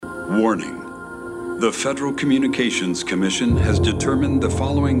Warning. The Federal Communications Commission has determined the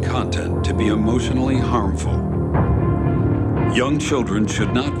following content to be emotionally harmful. Young children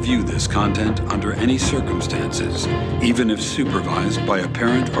should not view this content under any circumstances, even if supervised by a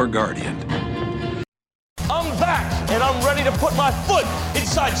parent or guardian. I'm back, and I'm ready to put my foot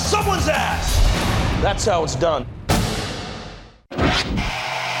inside someone's ass. That's how it's done.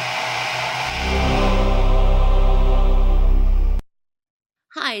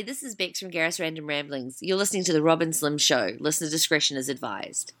 Hi, this is Bex from Garris Random Ramblings. You're listening to The Rob and Slim Show. Listener discretion is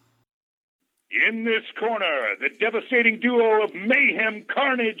advised. In this corner, the devastating duo of mayhem,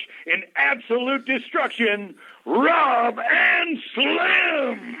 carnage, and absolute destruction, Rob and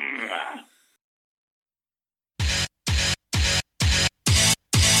Slim!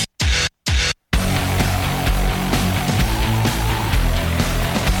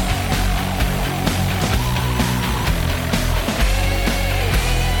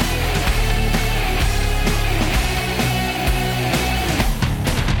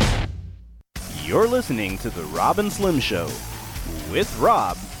 You're listening to The Rob and Slim Show with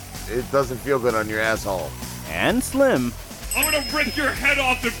Rob. It doesn't feel good on your asshole. And Slim. I'm gonna rip your head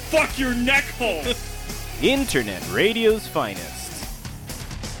off and fuck your neck hole. Internet radio's finest.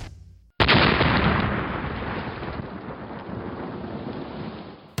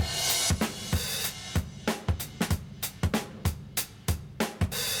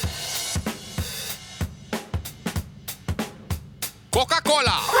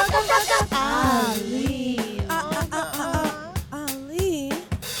 Coca-Cola. Ali. Ali.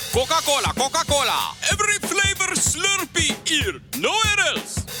 Coca-Cola, Coca-Cola. Every flavor Slurpee here, nowhere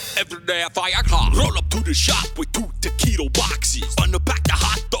else. Every day at 5 o'clock, roll up to the shop with 2 taquito boxes. Unpack the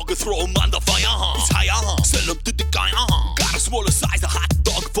hot dog and throw them on the fire, It's higher, Sell them to the guy, Got a smaller size of hot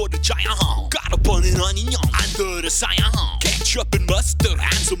dog for the giant, Got a bun and onion under the sign, Ketchup and mustard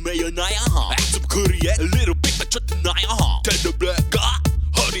and some mayonnaise, Add some curry and a little bit of chutney, Tell the black guy,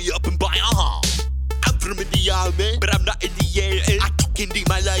 hurry up and buy, I'm from India, man, but I'm not Indian. I talk Hindi,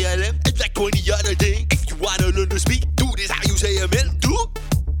 Malayalam, and like 20 other things. If you wanna learn to speak, do this how you say amen, do.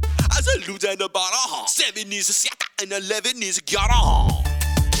 I salute and about 7 is a siaka and 11 is a gyara.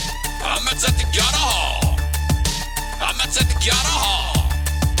 I'm at the gyara. I'm at the gyara.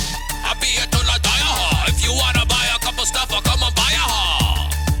 I'll be here till I die. If you wanna buy a couple stuff, I'll come and buy a.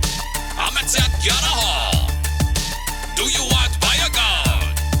 I'm at the gyara. Do you want to buy a gun?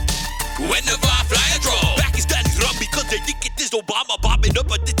 Whenever I fly a drone, Pakistanis run because they think it is Obama bombing up,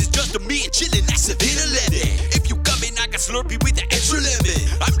 but this is just a me and chilling at 7-Eleven. If you come in, I got Slurpee with the extra lemon.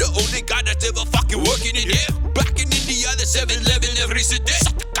 I'm the only guy that's ever fucking working in here. Back in India, the 7-Eleven every city.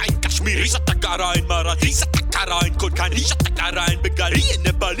 Sataka in Kashmiri, Satakara in Marathi, Satakara in Kolkani, Satakara in Bengali and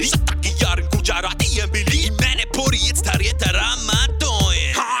Nepali, Satakiyar in Gujarati and Bili. In Manipuri, it's Tarieta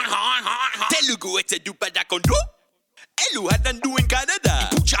Ramatoin. Telugu, it's a dupada kondo. Elu hadan do in Canada.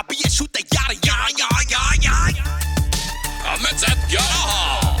 Punjabi and shoot the yada yada. I'm at that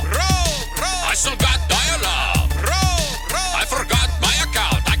yada. I still got dial-up. I forgot my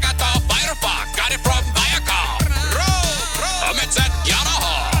account. I got the Firefox. Got it from my account. I'm at that yada.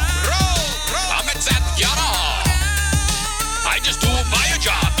 I'm at that yada. I just do my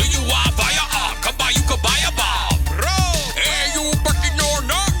job. Do you want fire? Come by, you can buy a bomb. Hey, you fucking or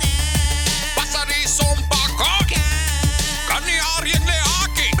not? Pasari som pakok. Kani arjen le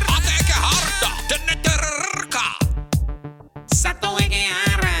aki. Ate ke harta. Tenne terrka. Sato eke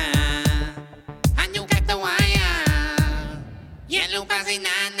ara. Hanyu katawaya. Yellow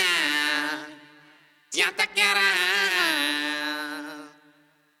basinana. Yatakara.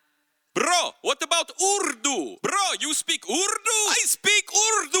 Bro, what about Urdu? Bro, you speak Urdu? I speak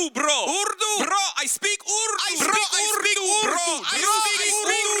Urdu, bro. Urdu? Bro, I speak Urdu. Bro, I speak Urdu. Bro, I speak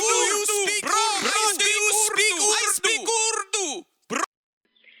Urdu. You speak Urdu. I speak Urdu. Bro.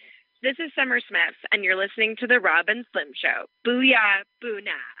 This is Summer Smith, and you're listening to The Rob and Slim Show. Booyah,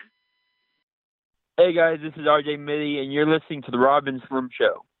 boona. Hey guys, this is RJ Mitty, and you're listening to The Rob and Slim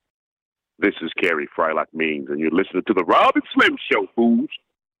Show. This is Kerry Frylock Means, and you're listening to The Rob and Slim Show, fools.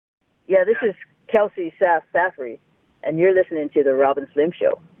 Yeah, this is Kelsey Saffrey, and you're listening to The Rob and Slim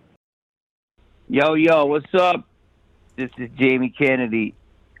Show. Yo, what's up? This is Jamie Kennedy,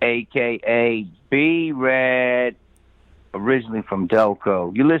 a.k.a. B-Red, originally from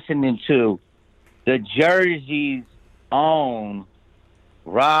Delco. You're listening to the Jersey's own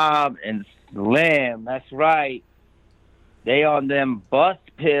Rob and Slim. That's right. They on them bus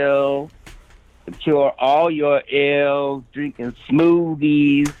pills to cure all your ills, drinking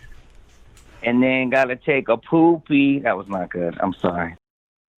smoothies, and then got to take a poopy. That was not good. I'm sorry.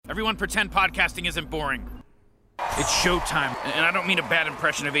 Everyone pretend podcasting isn't boring. It's showtime, and I don't mean a bad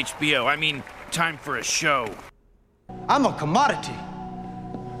impression of HBO. I mean time for a show. I'm a commodity.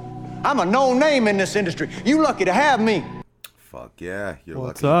 I'm a known name in this industry. You lucky to have me. Fuck yeah, you're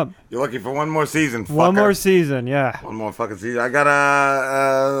What's lucky. up? You're lucky for one more season, fucker. One more season, yeah. One more fucking season. I got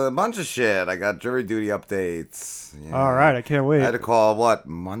a bunch of shit. I got jury duty updates. Yeah. All right, I can't wait. I had to call,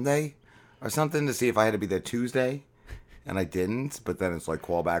 Monday or something to see if I had to be there Tuesday, and I didn't, but then it's like,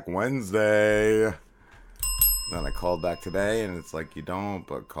 call back Wednesday. Then I called back today, and it's like, you don't,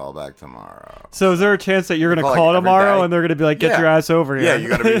 but call back tomorrow. So is there a chance that you're going to call tomorrow, and they're going to be like, get your ass over here? Yeah, you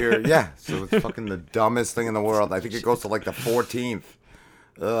got to be here. Yeah, so it's fucking the dumbest thing in the world. I think it goes to like the 14th.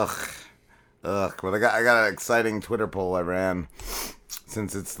 Ugh. But I got an exciting Twitter poll I ran.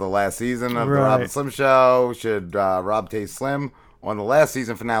 Since it's the last season of the Rob and Slim Show, should Rob taste slim on the last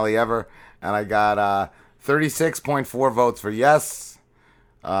season finale ever? And I got 36.4 votes for yes.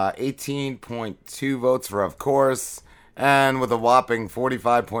 18.2 votes for of course, and with a whopping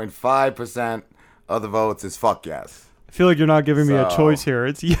 45.5% of the votes is fuck yes. I feel like you're not giving me a choice here.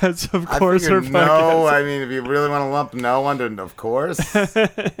 It's yes, of course, or fuck no. yes. I mean, if you really want to lump no under of course,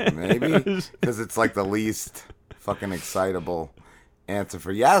 maybe, because it's like the least fucking excitable answer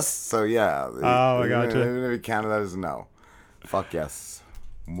for yes. So yeah. Oh, I gotcha. Even if you count that as no. Fuck yes.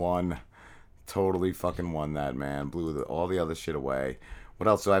 Won. Totally fucking won that, man. Blew all the other shit away. What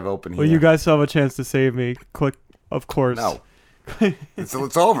else do I have open here? Well, you guys still have a chance to save me. Click, of course. No. It's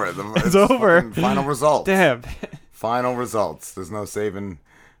over. It's over. Final results. Damn. Final results. There's no saving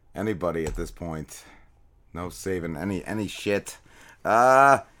anybody at this point. No saving any shit.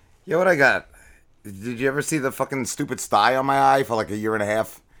 What I got? Did you ever see the fucking stupid Stye on my eye for like a year and a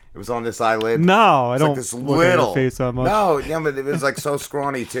half? It was on this eyelid. No, I don't like this look little. at your face that much. No, yeah, but it was like so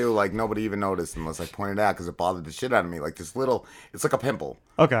scrawny too. Like nobody even noticed unless I pointed it out because it bothered the shit out of me. Like this little, it's like a pimple.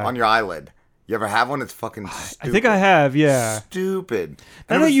 Okay. On your eyelid. You ever have one? It's fucking stupid. I think I have, yeah. Stupid.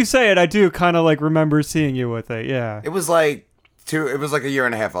 Now that you say it, I do kind of like remember seeing you with it, yeah. It was like a year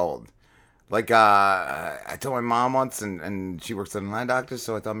and a half old. Like, I told my mom once, and she works at an eye doctor,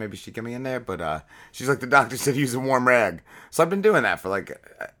 so I thought maybe she'd get me in there, but she's like, the doctor said use a warm rag. So I've been doing that for like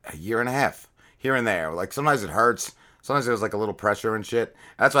a year and a half, here and there. Like, sometimes it hurts. Sometimes there's like a little pressure and shit.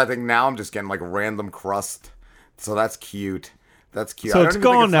 That's why I think now I'm just getting like a random crust. So that's cute. That's cute. So it's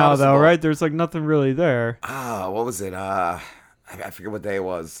gone now, though, right? There's like nothing really there. What was it? I forget what day it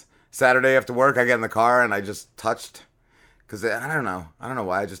was. Saturday after work, I get in the car and I just touched. Because I don't know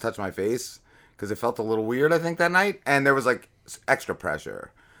why I just touched my face. Because it felt a little weird, I think, that night. And there was like extra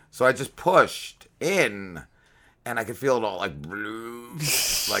pressure. So I just pushed in. And I could feel it all like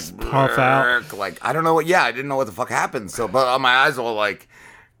puff out. Like, I don't know what, I didn't know what the fuck happened. So, but my eyes all like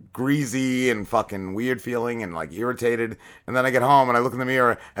greasy and fucking weird feeling and like irritated. And then I get home and I look in the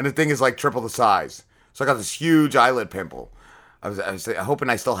mirror and the thing is like triple the size. So I got this huge eyelid pimple. I was hoping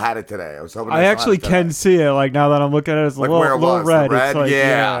I still had it today. I actually can see it. Like now that I'm looking at it, it's like a little, where it was, little red. The red? It's like,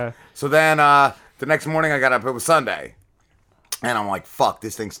 yeah. So then the next morning I got up. It was Sunday. And I'm like, fuck,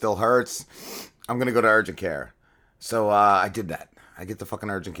 this thing still hurts. I'm going to go to urgent care. So I did that. I get the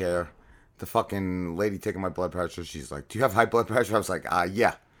fucking urgent care. The fucking lady taking my blood pressure. She's like, do you have high blood pressure? I was like,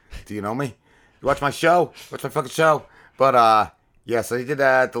 yeah. Do you know me? You watch my show? Watch my fucking show? But yeah, so he did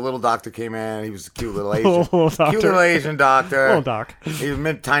that. The little doctor came in. He was a cute little Asian. Cute little Asian doctor. Little doc. He was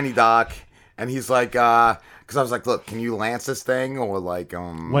a tiny doc. And he's like, because I was like, look, can you lance this thing? Or like,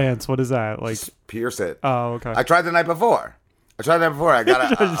 Lance, what is that? Like, pierce it. Oh, okay. I tried the night before. I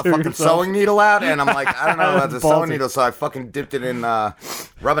got a fucking sewing needle out. And I'm like, I don't know about the sewing needle. So I fucking dipped it in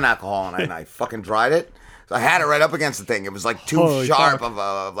rubbing alcohol. And I fucking dried it. So I had it right up against the thing. It was like too sharp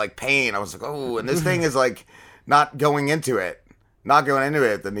of like pain. I was like, oh, and this thing is like not going into it. Not going into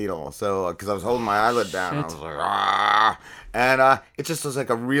it, the needle. So, because I was holding my eyelid down. I was like, ah. And it just was like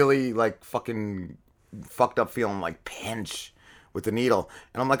a really, like, fucking fucked up feeling, like, pinch with the needle.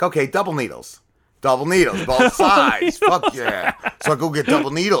 And I'm like, okay, double needles. Double needles, both sides. Fuck yeah. So I go get double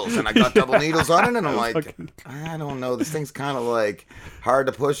needles. And I got double needles on it. And I'm like, I don't know. This thing's kind of, like, hard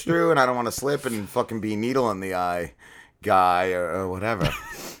to push through. And I don't want to slip and fucking be needle in the eye guy or whatever.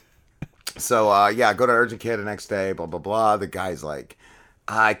 So, I go to urgent care the next day, blah, blah, blah. The guy's like,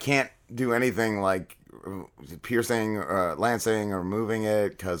 I can't do anything like piercing or lancing or moving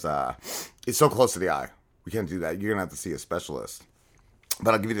it because it's so close to the eye. We can't do that. You're going to have to see a specialist.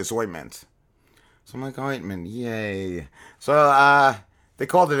 But I'll give you this ointment. So I'm like, ointment, yay. So they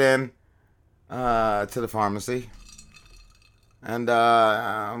called it in to the pharmacy. And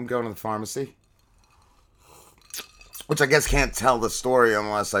I'm going to the pharmacy. Which I guess can't tell the story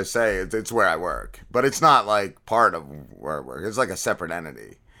unless I say it's where I work. But it's not like part of where I work. It's like a separate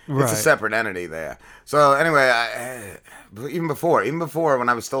entity. It's a separate entity there. So anyway, even before when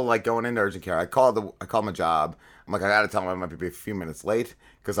I was still like going into urgent care, I called my job. I'm like, I got to tell them I might be a few minutes late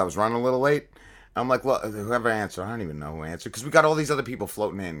because I was running a little late. I'm like, look, whoever answered, I don't even know who answered because we got all these other people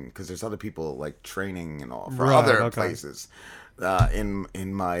floating in because there's other people like training and all for other places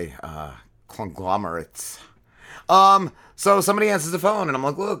in my conglomerates. So somebody answers the phone and I'm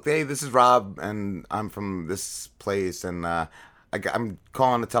like, look, hey, this is Rob and I'm from this place and I'm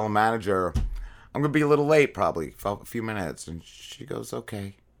calling to tell a manager I'm gonna be a little late, probably a few minutes. And she goes,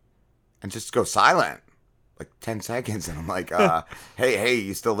 okay, and just goes silent, like 10 seconds. And I'm like, hey,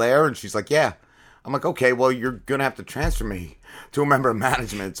 you still there? And she's like, yeah. I'm like, okay, well, you're going to have to transfer me to a member of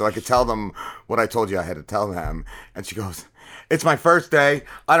management so I could tell them what I told you I had to tell them. And she goes, it's my first day.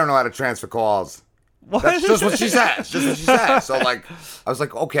 I don't know how to transfer calls. What? That's just what she said. So, like, I was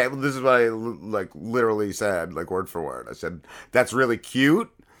like, okay, well, this is what I, like, literally said, like, word for word. I said, that's really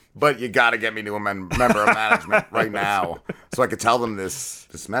cute, but you got to get me to a member of management right now so I could tell them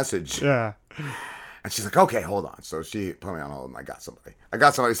this message. Yeah. And she's like, okay, hold on. So she put me on hold and I got somebody.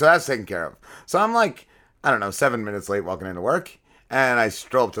 So that's taken care of. So I'm like, I don't know, 7 minutes late walking into work. And I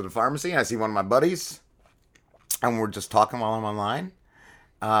stroll up to the pharmacy and I see one of my buddies. And we're just talking while I'm online.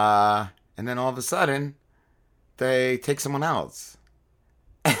 And then all of a sudden, they take someone else.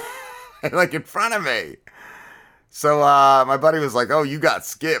 Like in front of me. So my buddy was like, oh, you got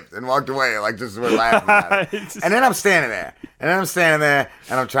skipped. And walked away. Like just we're laughing at it. And then I'm standing there. And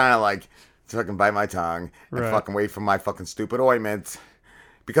I'm trying to like, fucking bite my tongue and fucking wait for my fucking stupid ointment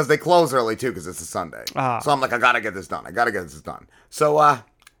because they close early too because it's a Sunday. So I'm like, I gotta get this done. So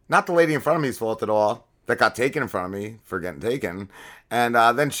not the lady in front of me's fault at all that got taken in front of me for getting taken. And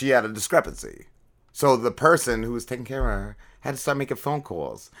then she had a discrepancy. So the person who was taking care of her had to start making phone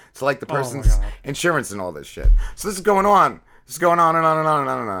calls to like the person's insurance and all this shit. So this is going on. And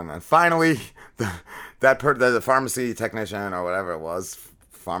on. And finally, the pharmacy technician or whatever it was,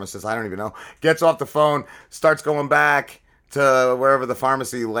 pharmacist, I don't even know, gets off the phone, starts going back to wherever the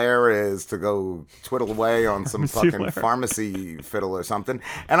pharmacy lair is to go twiddle away on some fucking pharmacy fiddle or something.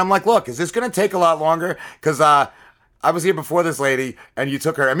 And I'm like, look, is this going to take a lot longer? Because I was here before this lady and you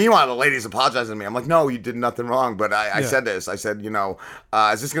took her. And meanwhile, the lady's apologizing to me. I'm like, no, you did nothing wrong. But I said this. I said,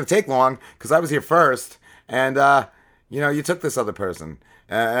 is this going to take long? Because I was here first. And, you took this other person.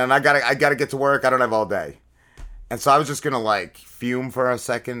 And I gotta get to work. I don't have all day. And so I was just going to, like, fume for a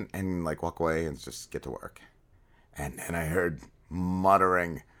second and, like, walk away and just get to work. And then I heard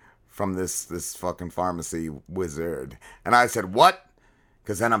muttering from this fucking pharmacy wizard. And I said, what?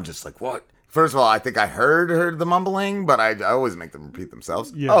 Because then I'm just like, what? First of all, I think I heard the mumbling, but I always make them repeat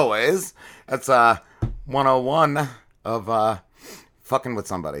themselves. Yeah. Always. That's 101 of fucking with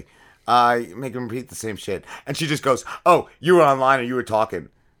somebody. Make them repeat the same shit. And she just goes, oh, you were online and you were talking.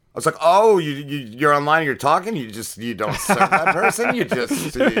 I was like, oh, you're online and you're talking? You don't serve that person? You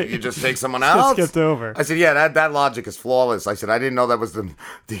just take someone else? Just skipped over. I said, yeah, that logic is flawless. I said, I didn't know that was the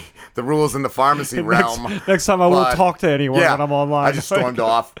rules in the pharmacy realm. Next time I won't talk to anyone when I'm online. I just stormed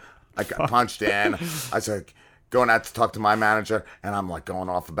off. I got punched in. I said, going out to talk to my manager, and I'm like going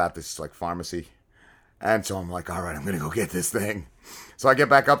off about this like pharmacy. And so I'm like, all right, I'm going to go get this thing. So I get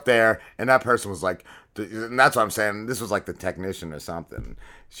back up there, and that person was like, and that's what I'm saying. This was like the technician or something.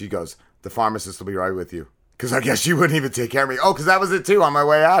 She goes, the pharmacist will be right with you. Because I guess she wouldn't even take care of me. Oh, because that was it too on my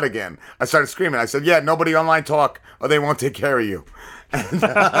way out again. I started screaming. I said, yeah, nobody online talk or they won't take care of you. And,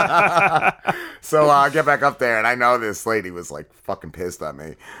 so I get back up there, and I know this lady was like fucking pissed at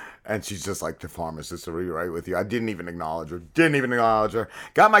me. And she's just like, the pharmacist will be right with you. I didn't even acknowledge her.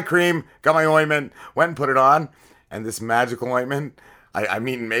 Got my cream, got my ointment, went and put it on. And this magical ointment, I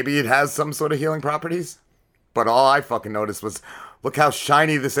mean, maybe it has some sort of healing properties. But all I fucking noticed was, look how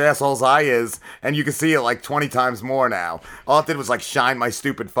shiny this asshole's eye is. And you can see it like 20 times more now. All it did was like shine my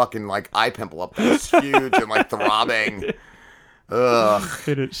stupid fucking like eye pimple up. It's huge and like throbbing. Ugh.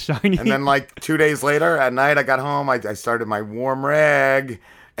 Hit it shiny. And then like 2 days later at night, I got home. I started my warm rag.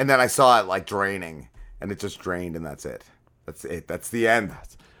 And then I saw it like draining. And it just drained and that's it. That's it. That's the end.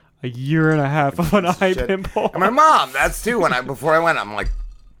 A year and a half of an eye pimple. And my mom, that's too. Before I went, I'm like,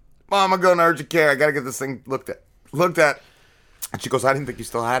 Mom, I'm going to urgent care. I got to get this thing looked at. And she goes, I didn't think you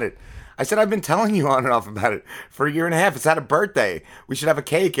still had it. I said, I've been telling you on and off about it for a year and a half. It's had a birthday. We should have a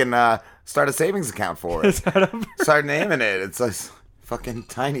cake and start a savings account for it. Start naming it. It's a fucking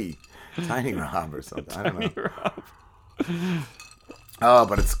tiny Rob or something. I don't know. Rob. Oh,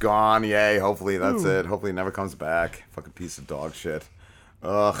 but it's gone. Yay. Hopefully that's it. Hopefully it never comes back. Fucking piece of dog shit.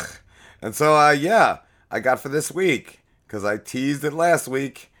 Ugh. And so, I got for this week, because I teased it last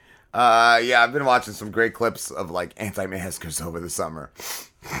week. I've been watching some great clips of, like, anti-maskers over the summer.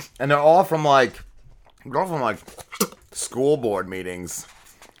 And they're all from like school board meetings.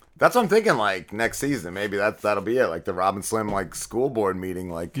 That's what I'm thinking, like, next season. Maybe that'll be it. Like, the Rob and Slim, like, school board meeting.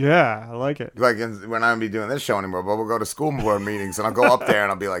 Like, yeah, I like it. Like, we're not going to be doing this show anymore, but we'll go to school board meetings, and I'll go up there,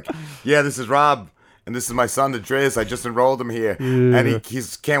 and I'll be like, yeah, this is Rob, and this is my son, the Driz. I just enrolled him here. Yeah. And he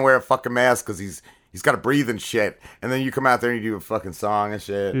can't wear a fucking mask because he's got to breathe and shit. And then you come out there and you do a fucking song and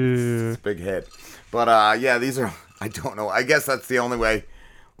shit. Yeah. It's a big hit. But, yeah, these are, I don't know. I guess that's the only way,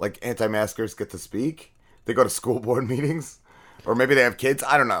 like, anti-maskers get to speak. They go to school board meetings. Or maybe they have kids.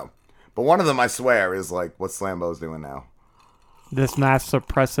 I don't know. But one of them, I swear, is like what Slambo's doing now. This mask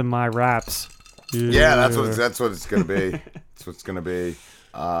suppressing my raps. Yeah, that's what it's gonna be. That's what it's gonna be.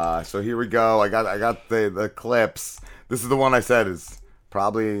 So here we go. I got the clips. This is the one I said is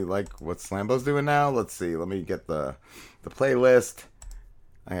probably like what Slambo's doing now. Let's see. Let me get the playlist.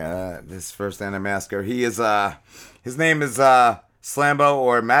 This first anti-masker. He is his name is Slambo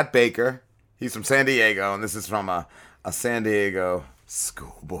or Matt Baker. He's from San Diego, and this is from a San Diego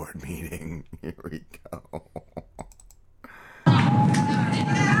school board meeting. Here we go.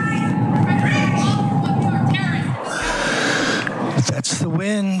 That's the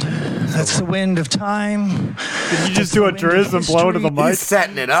wind. That's the wind of time. Did you just do a Driz and blow into the mic? He's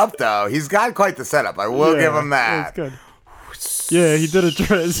setting it up, though. He's got quite the setup. I will give him that. That's good. Yeah, he did a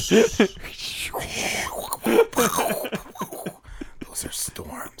Driz. Those are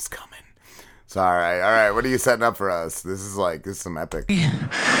storms coming. So, all right. What are you setting up for us? This is some epic.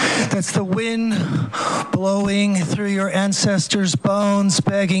 That's the wind blowing through your ancestors' bones,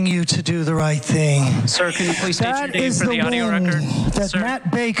 begging you to do the right thing. Sir, can you please state your name for the audio record? That Sir?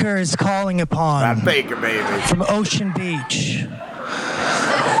 Matt Baker is calling upon. Matt Baker, baby. From Ocean Beach.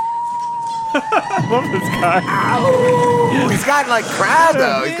 I love this guy. Ow. He's got like crowd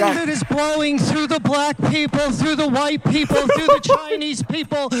though. The wind that is blowing through the black people, through the white people, through the Chinese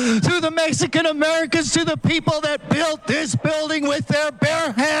people, through the Mexican Americans, to the people that built this building with their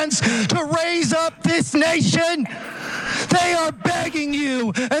bare hands to raise up this nation. They are begging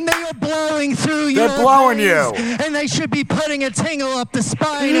you, and they are blowing through you. They're blowing you. And they should be putting a tingle up the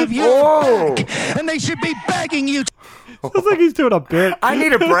spine of your back. And they should be begging you. Sounds like he's doing a bit. I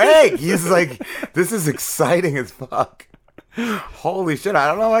need a break. He's like, this is exciting as fuck. Holy shit, I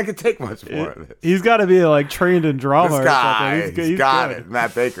don't know if I could take much more of this. He's got to be like trained in drama this guy, or something. He's got it.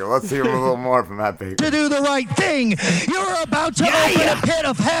 Matt Baker. Let's hear a little more from Matt Baker. To do the right thing. You're about to open a pit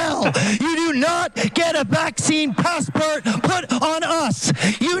of hell. You do not get a vaccine passport put on us.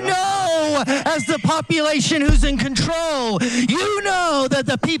 You know, as the population who's in control, you know that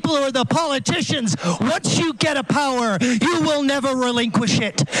the people who are the politicians, once you get a power, you will never relinquish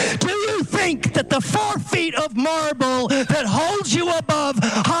it. Do you think that the 4 feet of marble that holds you above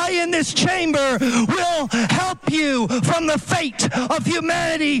high in this chamber will help you from the fate of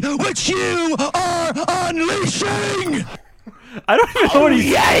humanity which you are unleashing? I don't even know what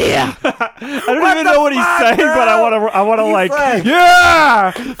he's saying. I don't even know what he's saying, but I want to like,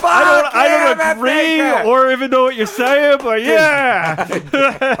 yeah. I don't agree or even know what you're saying, but yeah.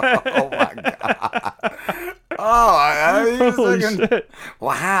 Oh my god. Oh, holy shit.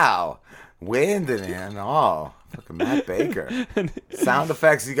 Wow. Wind in. Oh. Fucking Matt Baker. Sound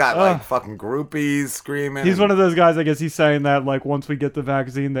effects, he got like fucking groupies screaming. He's one of those guys, I guess he's saying that like once we get the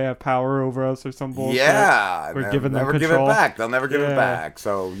vaccine, they have power over us or some bullshit. Yeah. We're giving them never control. Give it back. They'll never give it back.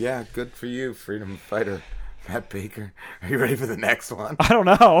 So yeah, good for you, freedom fighter Matt Baker. Are you ready for the next one? I don't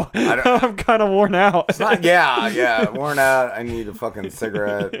know. I'm kind of worn out. It's not, yeah, worn out. I need a fucking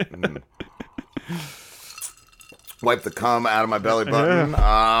cigarette. Wipe the cum out of my belly button.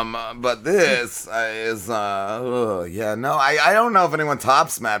 Yeah. But this is, I don't know if anyone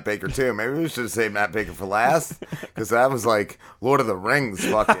tops Matt Baker too. Maybe we should have saved Matt Baker for last, because that was like Lord of the Rings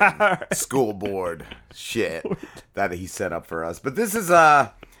fucking school board shit that he set up for us. But this is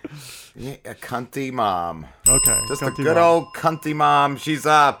a cunty mom. Okay. Just a good old cunty mom. She's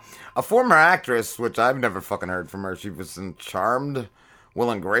a former actress, which I've never fucking heard from her. She was in Charmed, Will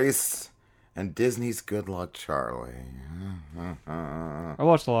and Grace, and Disney's Good Luck Charlie. I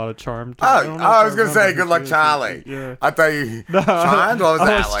watched a lot of Charmed. I was going to say Good Luck Charlie. Yeah. I thought you... Charmed? What was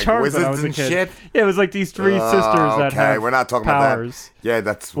that? Like Charmed wizards and shit? Yeah, it was like these 3 sisters that have we're not talking powers. About that. Yeah,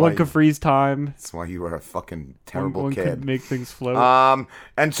 that's why... One could freeze time. That's why you were a fucking terrible one kid. One could make things float.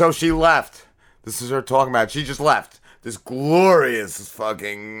 And so she left. This is her talking about. She just left. This glorious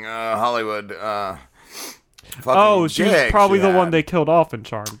fucking Hollywood... she was probably the one they killed off in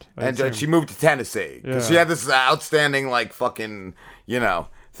Charmed. And she moved to Tennessee. Because she had this outstanding, like, fucking,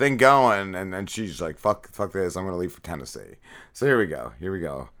 thing going. And then she's like, fuck this. I'm going to leave for Tennessee. So here we go.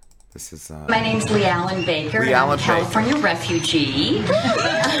 This is My name's Lee Allen Baker. Lee I'm Allen a California refugee.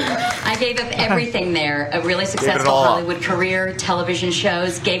 I gave up everything there, a really successful Hollywood career, television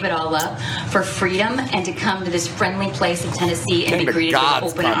shows, gave it all up for freedom and to come to this friendly place of Tennessee and be greeted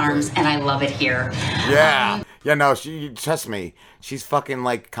with open arms, and I love it here. Yeah. No, trust me, she's fucking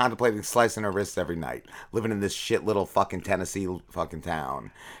like contemplating slicing her wrists every night, living in this shit little fucking Tennessee fucking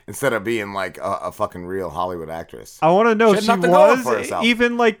town, instead of being like a fucking real Hollywood actress. I want to know, she was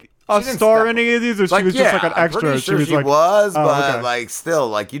even like a star in any of these, or she was just like an extra? I'm pretty sure she was, but like still,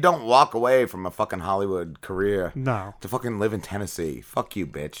 like you don't walk away from a fucking Hollywood career to fucking live in Tennessee. Fuck you,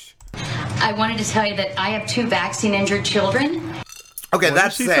 bitch. I wanted to tell you that I have 2 vaccine-injured children. Okay,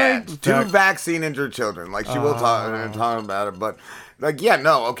 that's sad. 2 vaccine-injured children. Like, she will talk about it, but, like, yeah,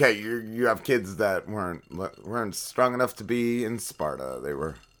 no, okay, you have kids that weren't strong enough to be in Sparta. They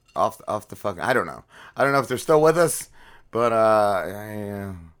were off the fucking... I don't know. I don't know if they're still with us, but,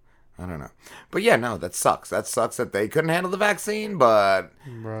 I don't know. But, yeah, no, that sucks. That sucks that they couldn't handle the vaccine, but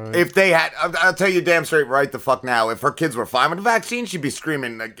if they had... I'll tell you damn straight right the fuck now, if her kids were fine with the vaccine, she'd be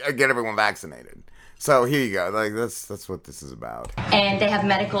screaming, get everyone vaccinated. So here you go. Like that's what this is about. And they have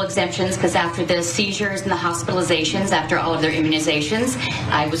medical exemptions because after the seizures and the hospitalizations, after all of their immunizations,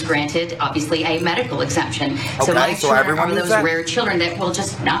 I was granted, obviously, a medical exemption. So my children are those rare children that will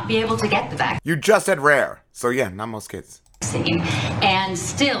just not be able to get the vaccine. You just said rare. So yeah, not most kids. And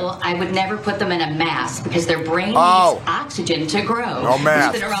still, I would never put them in a mask because their brain needs oxygen to grow. No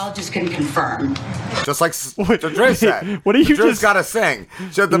mask. Which the neurologist can confirm. Just like Dre said. What are you just got to sing?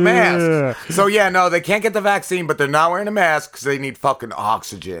 Shut the mask. So yeah, no, they can't get the vaccine, but they're not wearing a mask because they need fucking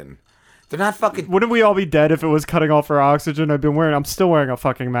oxygen. They're not fucking... Wouldn't we all be dead if it was cutting off our oxygen? I'm still wearing a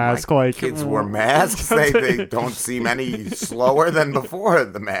fucking mask. My kids wore masks. They don't seem any slower than before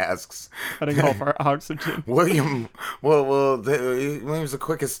the masks. Cutting off our oxygen. William's the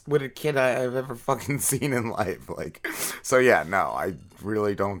quickest witted kid I've ever fucking seen in life. Like, so yeah, no, I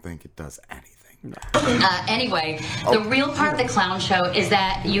really don't think it does anything. No. Anyway, the real part of the clown show is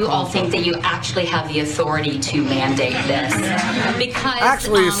that you all think that you actually have the authority to mandate this. Because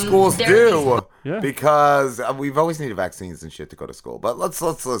actually, schools do. Yeah. Because we've always needed vaccines and shit to go to school. But let's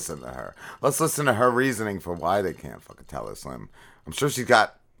listen to her. Let's listen to her reasoning for why they can't fucking tell us, Slim. I'm sure she's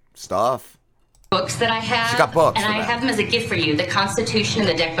got stuff. Books that I have. She got books. And I have them as a gift for you. The Constitution and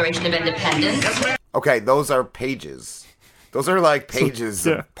the Declaration of Independence. Okay, those are pages. Those are like pages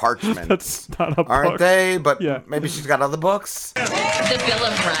of parchment. That's not a book. Aren't they? But maybe she's got other books. The Bill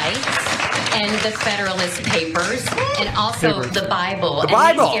of Rights and the Federalist Papers and also the Bible. The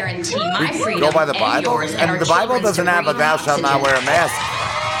Bible. And these guarantee my freedom go by the Bible. yours and the Bible doesn't have a thou shalt not wear a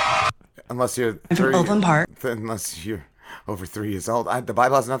mask. Unless you're unless you're over 3 years old. The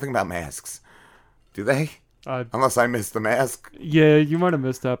Bible has nothing about masks. Do they? Unless I missed the mask. Yeah, you might have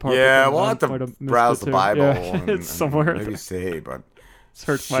missed that part. Yeah, we'll have to browse the Bible. Yeah, it's somewhere. Maybe see, but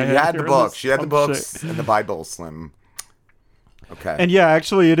she had the books. She had the books and the Bible, Slim. Okay. And yeah,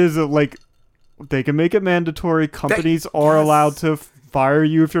 actually, it is like they can make it mandatory. Companies are allowed to fire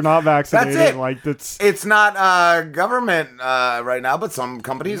you if you're not vaccinated. That's it. Like it's not government right now, but some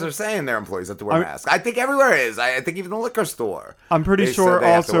companies are saying their employees have to wear masks. I think everywhere is. I think even the liquor store. I'm pretty sure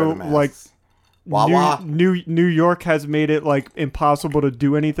also like. New York has made it like impossible to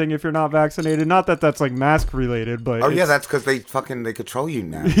do anything if you're not vaccinated. Not that that's like mask related, but that's because they control you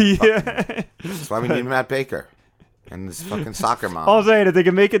now. Yeah, that's why we need Matt Baker and this fucking soccer mom. All I'm saying, if they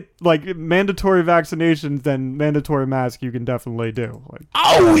can make it like mandatory vaccinations, then mandatory mask you can definitely do. Like,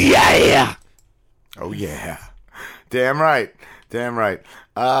 oh yeah, damn right.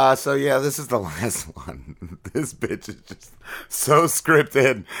 So yeah, this is the last one. This bitch is just so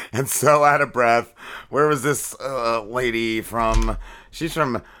scripted and so out of breath. Where was this lady from? She's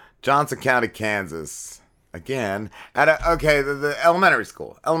from Johnson County, Kansas. Again, at the elementary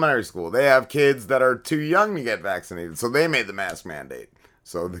school. They have kids that are too young to get vaccinated, so they made the mask mandate.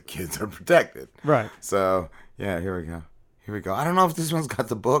 So the kids are protected. Right. So yeah, here we go. I don't know if this one's got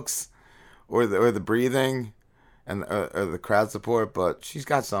the books or the breathing. And the crowd support, but she's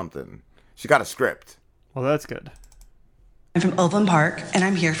got something. She got a script. Well, that's good. I'm from Overland Park, and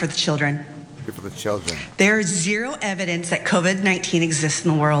I'm here for the children. Here for the children. There is zero evidence that COVID-19 exists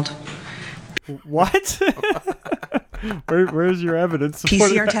in the world. What? Where's your evidence?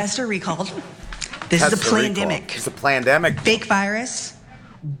 PCR tests are recalled. This is a plandemic. It's a plandemic. Fake virus,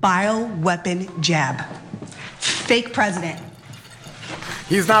 bioweapon jab. Fake president.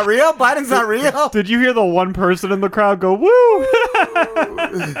 He's not real? Biden's not real? Did you hear the one person in the crowd go, woo?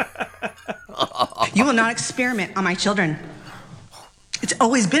 You will not experiment on my children. It's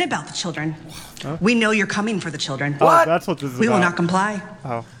always been about the children. Huh? We know you're coming for the children. What? That's what this is We about. will not comply.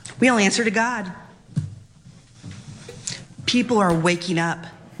 Oh. We all answer to God. People are waking up.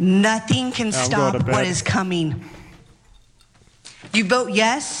 Nothing can stop what is coming. You vote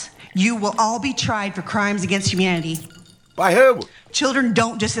yes, you will all be tried for crimes against humanity. By who? Children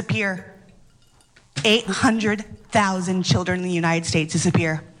don't disappear. 800,000 children in the United States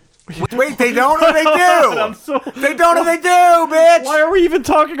disappear. Wait, they don't or they do? They don't or they do, bitch! Why are we even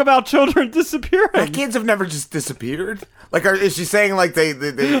talking about children disappearing? My kids have never just disappeared. Like, is she saying like they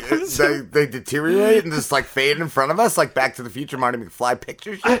deteriorate and just like fade in front of us, like Back to the Future, Marty McFly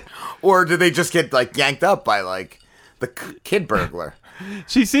picture shit, or do they just get like yanked up by like the kid burglar?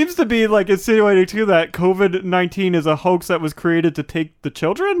 She seems to be like insinuating too that COVID-19 is a hoax that was created to take the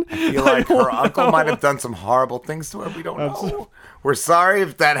children. I feel like her uncle might have done some horrible things to her. We don't know. We're sorry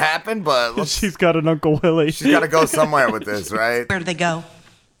if that happened, but she's got an Uncle Willie. She's got to go somewhere with this, right? Where do they go?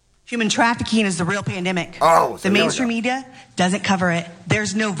 Human trafficking is the real pandemic. Oh, so the mainstream media doesn't cover it.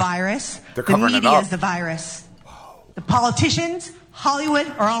 There's no virus. They're covering the media it up. is the virus. The politicians, Hollywood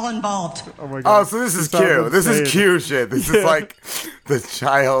are all involved. Oh my God. Oh, so this is Q. This is Q shit. This is like the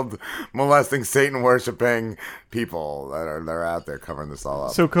child molesting, Satan worshiping people that are out there covering this all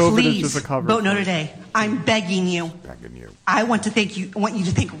up. So COVID Please is just a cover. vote no today. I'm begging you. Begging you. I want you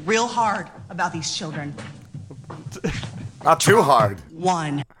to think real hard about these children. Not too hard.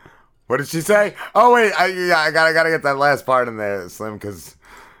 One. What did she say? Oh wait, I gotta get that last part in there, Slim, because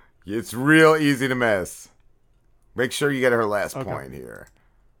it's real easy to miss. Make sure you get her last point here.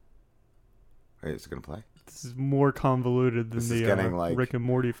 Wait, is it gonna play? This is more convoluted than the Rick and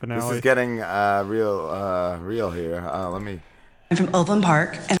Morty finale. This is getting real here. Let me. I'm from Overland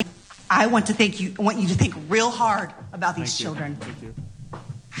Park, and I want you to think real hard about these children. Thank you.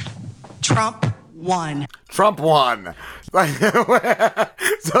 Trump won. Trump won.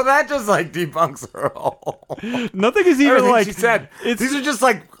 So that just like debunks her whole. Nothing is even everything like she said. These are just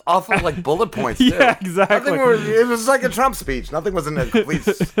like awful like bullet points. Too. Yeah, exactly. It was like a Trump speech. Nothing was in a complete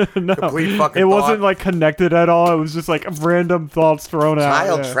fucking. It wasn't like connected at all. It was just like random thoughts thrown out.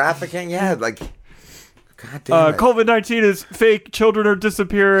 Child trafficking. Yeah, like. God damn it. COVID-19 is fake. Children are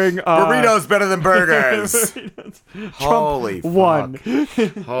disappearing. Burritos better than burgers. Holy fuck. Won.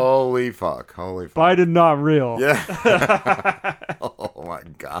 Holy fuck. Holy fuck. Biden not real. Yeah. Oh my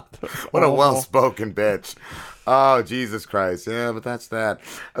God. What a well-spoken bitch. Oh, Jesus Christ. Yeah, but that's that.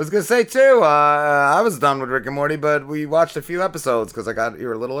 I was going to say, too, I was done with Rick and Morty, but we watched a few episodes because I got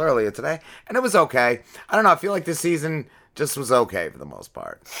here a little earlier today, and it was okay. I don't know. I feel like this season just was okay for the most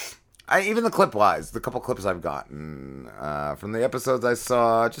part. Even the clip-wise, the couple clips I've gotten from the episodes I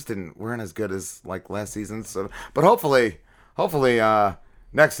saw just weren't as good as like last season. So, but hopefully,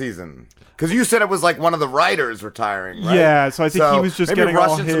 next season, because you said it was like one of the writers retiring, right? Yeah, so I think he was just getting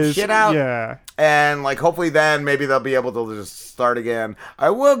all his some shit out. Yeah, and like hopefully then maybe they'll be able to just start again. I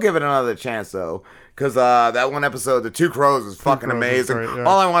will give it another chance though. Because that one episode, the Two Crows, was fucking amazing. Great, yeah.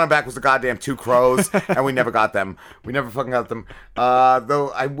 All I wanted back was the goddamn Two Crows, and we never got them. We never fucking got them.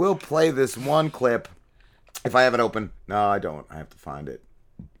 Though I will play this one clip if I have it open. No, I don't. I have to find it.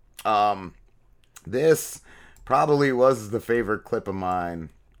 This probably was the favorite clip of mine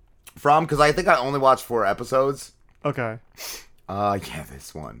because I think I only watched 4 episodes. Okay. Yeah,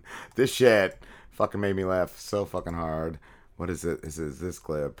 this one. This shit fucking made me laugh so fucking hard. What is it? Is this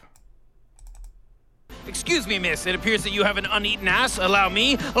clip? Excuse me, miss. It appears that you have an uneaten ass. Allow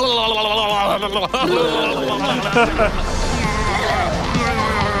me.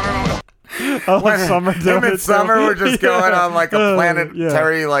 Summer him and Summer were just going on like a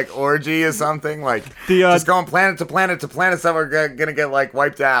planetary like orgy or something. Like just going planet to planet to planet. Some were gonna get like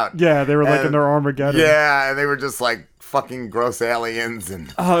wiped out. Yeah, they were like in their Armageddon. Yeah, and they were just like fucking gross aliens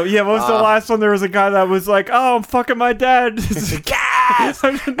and. Oh yeah, what was the last one? There was a guy that was like, "Oh, I'm fucking my dad." Yes!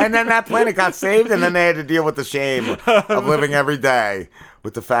 And then that planet got saved, and then they had to deal with the shame of living every day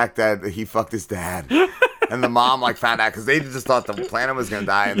with the fact that he fucked his dad. And the mom like found out because they just thought the planet was gonna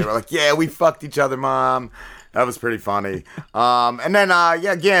die, and they were like, "Yeah, we fucked each other, Mom." That was pretty funny. And then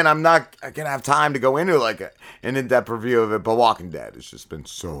again, I'm not gonna have time to go into like an in-depth review of it, but Walking Dead has just been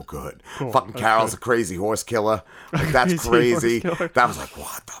so good. Cool. Fucking Carol's a crazy horse killer. Like that's crazy. That was like,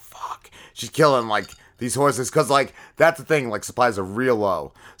 what the fuck? She's killing like these horses because like that's the thing. Like supplies are real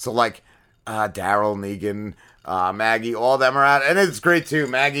low, so like Daryl, Negan. Maggie, all them are out, and it's great too.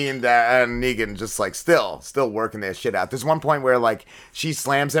 Maggie and Negan just like still working their shit out. There's one point where like she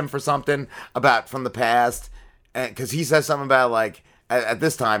slams him for something from the past, and because he says something about like at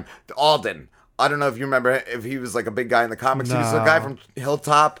this time Alden. I don't know if you remember if he was like a big guy in the comics. No. He was a guy from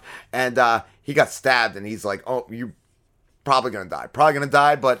Hilltop, and he got stabbed, and he's like, "Oh, you probably gonna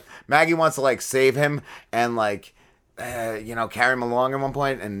die, but Maggie wants to like save him and like carry him along at one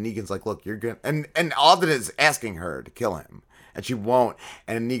point, and Negan's like, look, you're gonna, and Alden is asking her to kill him, and she won't,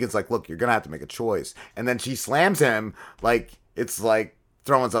 and Negan's like, look, you're gonna have to make a choice, and then she slams him, like, it's like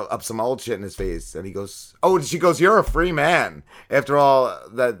throwing up some old shit in his face, and he goes, she goes, you're a free man, after all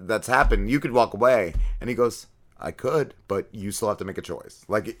that's happened, you could walk away, and he goes, I could, but you still have to make a choice.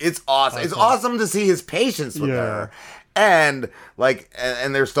 Like, it's awesome. Okay. It's awesome to see his patience with her. And, like,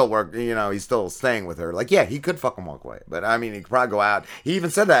 and they're still working, he's still staying with her. Like, yeah, he could fucking walk away. But, I mean, he could probably go out. He even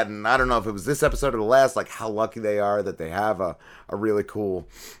said that, and I don't know if it was this episode or the last, like, how lucky they are that they have a really cool,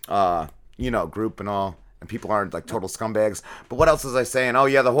 group and all. And people aren't, like, total scumbags. But what else was I saying? Oh,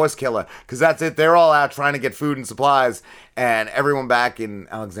 yeah, the horse killer. Because that's it. They're all out trying to get food and supplies. And everyone back in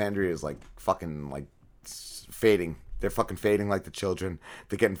Alexandria is, like, fucking, like, fading. They're fucking fading like the children.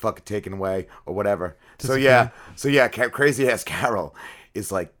 They're getting fucking taken away or whatever. So yeah, crazy ass Carol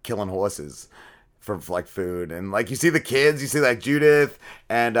is like killing horses for like food. And like you see the kids, you see like Judith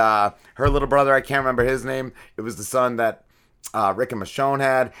and her little brother, I can't remember his name. It was the son that Rick and Michonne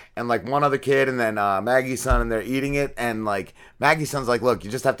had, and like one other kid, and then Maggie's son, and they're eating it. And like Maggie's son's like, look,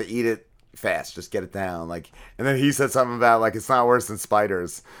 you just have to eat it fast, just get it down, like, and then he said something about like it's not worse than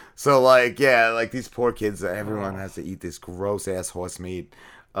spiders. So like, yeah, like these poor kids, everyone has to eat this gross ass horse meat.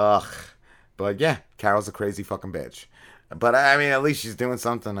 Ugh. But yeah, Carol's a crazy fucking bitch. But I mean, at least she's doing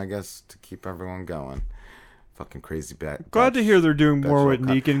something, I guess, to keep everyone going. Fucking crazy bad. Glad to hear they're doing more with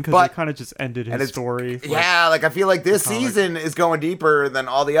Negan, because they kind of just ended his story. Yeah, like I feel like this season is going deeper than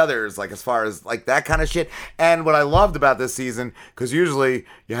all the others, like as far as like that kind of shit. And what I loved about this season, because usually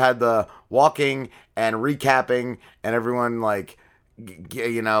you had the walking and recapping and everyone like,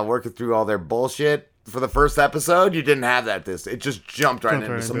 working through all their bullshit. For the first episode, you didn't have that. It just jumped right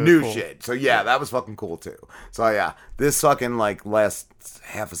into some new shit. So yeah, that was fucking cool too. So yeah, this fucking like last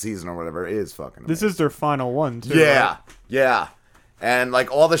half a season or whatever is fucking amazing. This is their final one too. Yeah, right? Yeah. And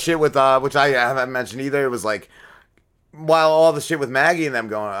like all the shit with which I haven't mentioned either. It was like while all the shit with Maggie and them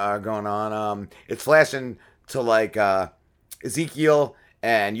going on, it's flashing to like Ezekiel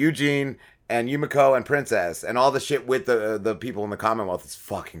and Eugene and Yumiko and Princess, and all the shit with the people in the Commonwealth is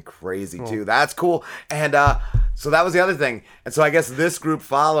fucking crazy too. That's cool. And so that was the other thing. And so I guess this group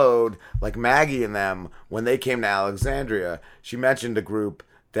followed like Maggie and them when they came to Alexandria. She mentioned a group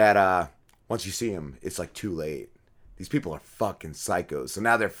that once you see them, it's like too late. These people are fucking psychos. So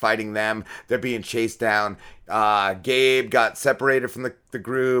now they're fighting them. They're being chased down. Gabe got separated from the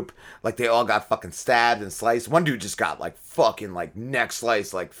group. Like, they all got fucking stabbed and sliced. One dude just got, like, fucking, like, neck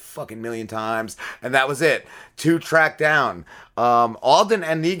sliced, like, fucking million times. And that was it. 2 tracked down. Alden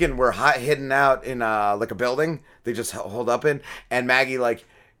and Negan were hidden out in, like, a building. They just hold up in. And Maggie, like,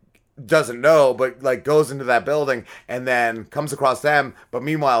 doesn't know, but like goes into that building and then comes across them. But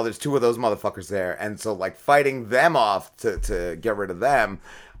meanwhile, there's 2 of those motherfuckers there, and so like fighting them off to get rid of them,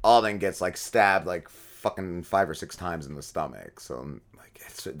 Alden gets like stabbed like fucking 5 or 6 times in the stomach. So like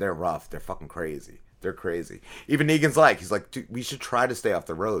they're rough. They're fucking crazy. They're crazy. Even Negan's like, he's like, dude, we should try to stay off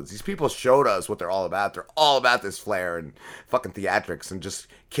the roads. These people showed us what they're all about. They're all about this flair and fucking theatrics and just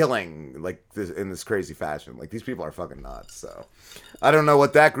killing like this, in this crazy fashion. Like, these people are fucking nuts. So I don't know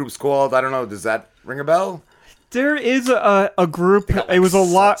what that group's called. I don't know. Does that ring a bell? There is a group. It was a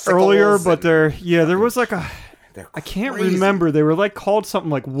lot earlier, but there was like a. I can't remember. They were like called something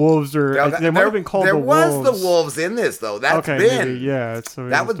like Wolves, or they might have been called the Wolves. There was the Wolves in this though. That's okay, been maybe, yeah. So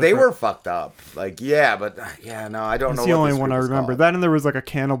that was they were fucked up. Like yeah, but yeah, no, I don't know. That's the only one I remember. That, and there was like a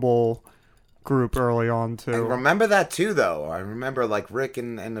cannibal group early on too. I remember that too, though. I remember like Rick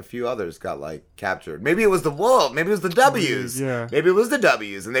and a few others got like captured. Maybe it was the Wolf. Maybe it was the W's. Yeah. Maybe it was the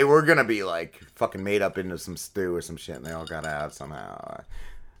W's, and they were gonna be like fucking made up into some stew or some shit, and they all got out somehow.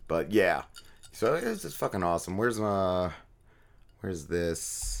 But yeah. So it's just fucking awesome. Where's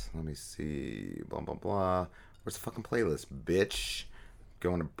this? Let me see. Blah, blah, blah. Where's the fucking playlist, bitch?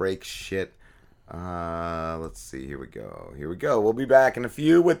 Going to break shit. Let's see. Here we go. We'll be back in a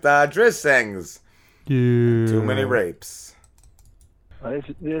few with Driz Sings. Yeah. Too many rapes. This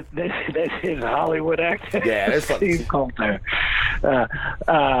is Hollywood actor. Yeah, this is Steve Coulter. And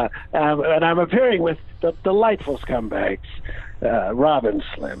I'm appearing with the delightful scumbags, Rob and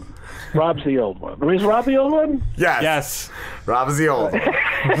Slim. Rob's the old one. Is Rob the old one? Yes. Rob is the old one.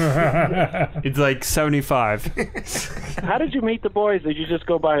 It's like 75. How did you meet the boys? Did you just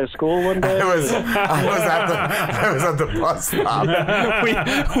go by a school one day? I was at the bus stop.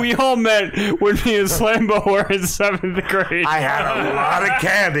 we all met when me and Slambo were in 7th grade. I had a lot of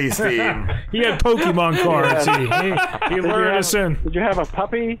candy, Steve. He had Pokemon cards. He lured us in. Did you have a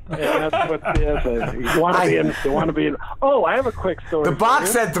puppy? Yeah, that's what you want to be in. Oh, I have a quick story. The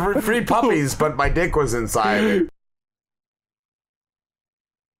box said 3 puppies, but my dick was inside it.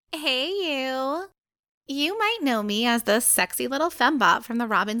 Hey, you. You might know me as the sexy little fembot from the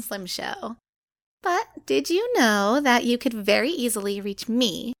Robin Slim Show. But did you know that you could very easily reach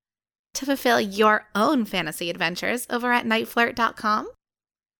me to fulfill your own fantasy adventures over at nightflirt.com?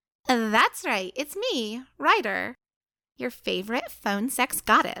 That's right, it's me, Ryder, your favorite phone sex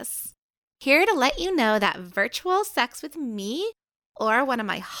goddess, here to let you know that virtual sex with me or one of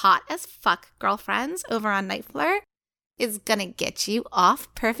my hot as fuck girlfriends over on NightFlirt is gonna get you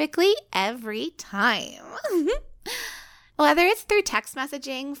off perfectly every time. Whether it's through text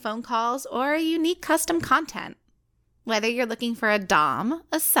messaging, phone calls, or unique custom content, whether you're looking for a dom,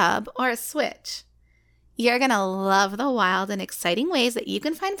 a sub, or a switch, you're gonna love the wild and exciting ways that you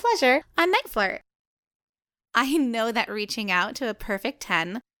can find pleasure on NightFlirt. I know that reaching out to a perfect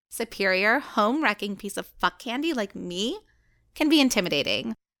 10, superior, home-wrecking piece of fuck candy like me can be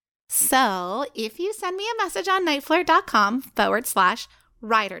intimidating. So, if you send me a message on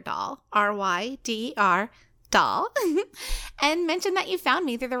nightflirt.com/RyderDoll, RYDER doll, and mention that you found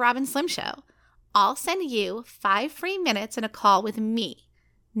me through the Robin Slim Show, I'll send you 5 free minutes and a call with me.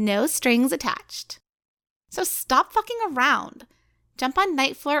 No strings attached. So stop fucking around. Jump on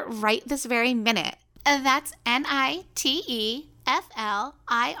NightFlirt right this very minute. That's NITEFLIRT.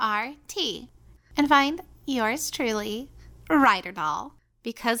 And find yours truly, Ryder Doll.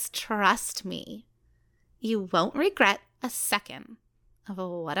 Because trust me, you won't regret a second of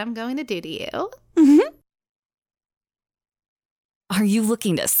what I'm going to do to you. Are you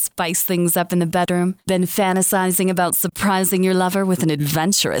looking to spice things up in the bedroom? Then fantasizing about surprising your lover with an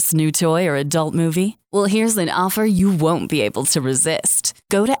adventurous new toy or adult movie? Well, here's an offer you won't be able to resist.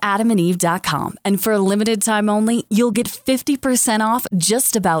 Go to adamandeve.com, and for a limited time only, you'll get 50% off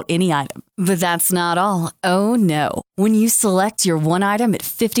just about any item. But that's not all. Oh, no. When you select your one item at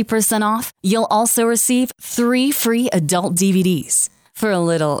 50% off, you'll also receive 3 free adult DVDs for a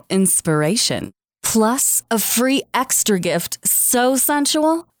little inspiration. Plus, a free extra gift so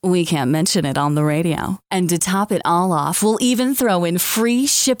sensual, we can't mention it on the radio. And to top it all off, we'll even throw in free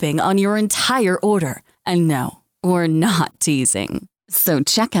shipping on your entire order. And no, we're not teasing. So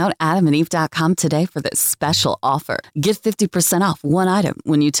check out adamandeve.com today for this special offer. Get 50% off one item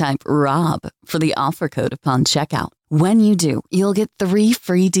when you type ROB for the offer code upon checkout. When you do, you'll get 3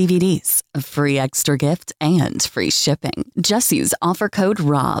 free DVDs, a free extra gift, and free shipping. Just use offer code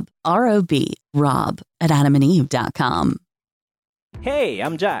ROB, R-O-B, ROB at adamandeve.com. Hey,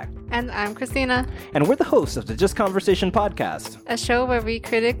 I'm Jack. And I'm Christina. And we're the hosts of the Just Conversation podcast, a show where we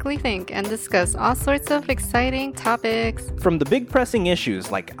critically think and discuss all sorts of exciting topics. From the big pressing issues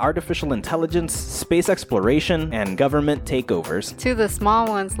like artificial intelligence, space exploration, and government takeovers, to the small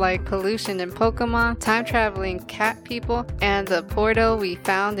ones like pollution in Pokemon, time-traveling cat people, and the portal we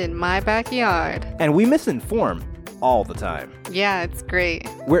found in my backyard. And we misinform all the time. Yeah, it's great.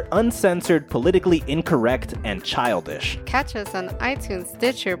 We're uncensored, politically incorrect, and childish. Catch us on iTunes,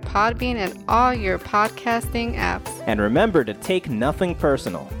 Stitcher, Podbean, and all your podcasting apps. And remember to take nothing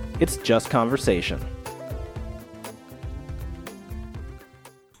personal. It's just conversation.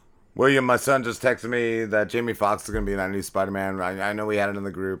 William, my son just texted me that Jamie Foxx is going to be in that new Spider-Man. I know we had it in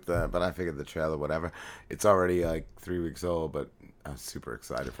the group, but I figured the trailer, whatever. It's already like 3 weeks old, but I'm super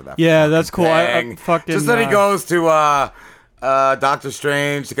excited for that. Yeah, that's cool. I fucking just that he goes to Doctor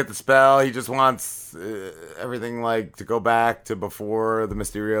Strange to get the spell. He just wants everything like to go back to before the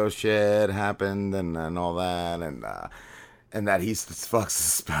Mysterio shit happened and all that, and that he fucks the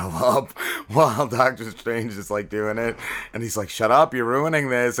spell up while Doctor Strange is like doing it, and he's like, "Shut up, you're ruining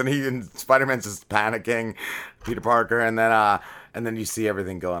this," and Spider-Man's just panicking, Peter Parker, and then you see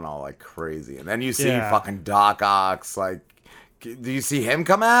everything going all like crazy, and then you see fucking Doc Ock's like. Do you see him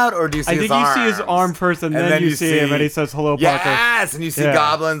come out, or do you see his arm? I think you see his arm first, and then you see him, and he says, "Hello, Parker." Yes, and you see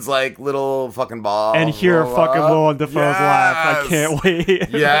Goblin's, like, little fucking ball. And hear fucking Willem Dafoe's laugh. I can't wait.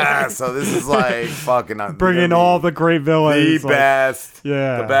 Yeah, so this is, like, fucking... Bringing all the great villains. The best.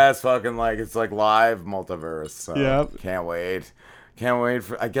 Yeah. The best fucking, like, it's, like, live multiverse. So yep. Can't wait. Can't wait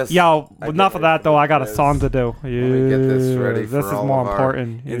for, I guess... Yo, enough of that, though. I got a song to do. Let me get this ready for this is all more of our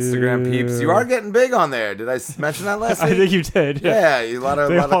important. Instagram peeps. You are getting big on there. Did I mention that last week? I think you did. Yeah, a lot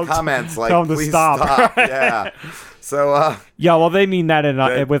of comments like, tell them please to stop. Yeah. So, yeah, well, they mean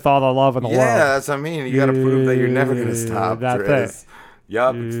that with all the love in the world. Yeah, that's what I mean. You got to prove that you're never going to stop. That's it.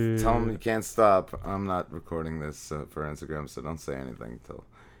 Yup. Tell them you can't stop. I'm not recording this for Instagram, so don't say anything until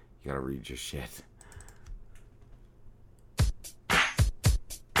you got to read your shit.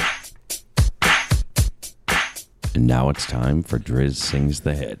 And now it's time for Driz Sings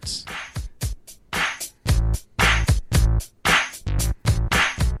the Hits.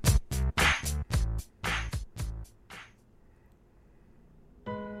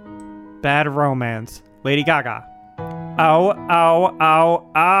 Bad Romance. Lady Gaga. Ow, ow,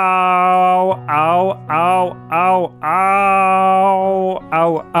 ow, ow, ow, ow, ow, ow,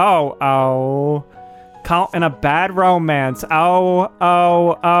 ow, ow, ow. Caught in a bad romance. Oh,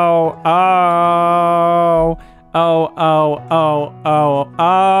 oh, oh, oh. Oh, oh, oh, oh,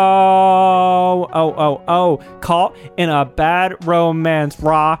 oh, oh, oh, oh. Caught in a bad romance.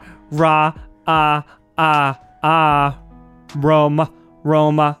 Rah, rah, Roma,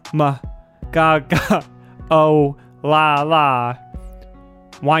 gaga. Oh, la, la.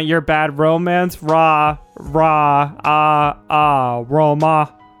 Want your bad romance? Rah, rah,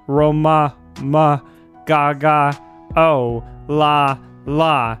 Roma, gaga. Oh, la,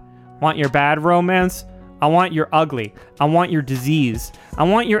 la. Want your bad romance? I want your ugly. I want your disease. I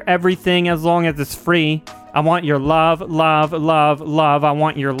want your everything as long as it's free. I want your love, love, love, love. I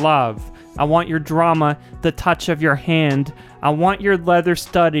want your love. I want your drama, the touch of your hand. I want your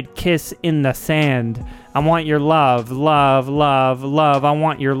leather-studded kiss in the sand. I want your love, love, love, love. I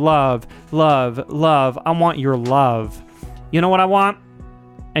want your love, love, love. I want your love. You know what I want?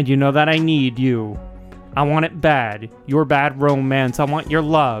 And you know that I need you. I want it bad. Your bad romance. I want your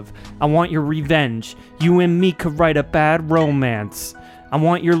love. I want your revenge. You and me could write a bad romance. I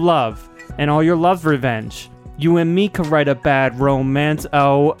want your love. And all your love's revenge. You and me could write a bad romance.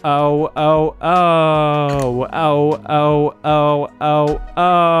 Oh, oh, oh, oh. Oh, oh, oh, oh,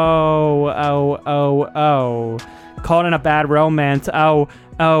 oh. Oh, oh, oh. Caught in a bad romance. Oh,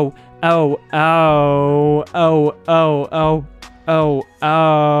 oh, oh, oh. Oh, oh, oh. Oh,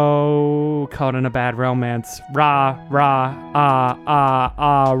 oh, caught in a bad romance. Rah,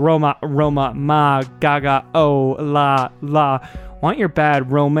 Roma, ma, gaga, oh, la, la. Want your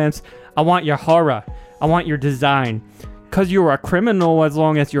bad romance? I want your horror. I want your design. 'Cause you're a criminal as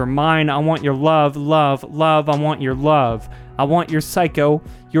long as you're mine. I want your love, love, love. I want your love. I want your psycho,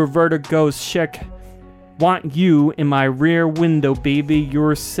 your vertigo's chic. Want you in my rear window, baby,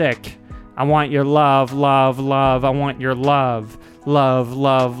 you're sick. I want your love, love, love. I want your love. Love,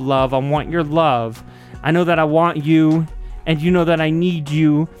 love, love. I want your love. I know that I want you, and you know that I need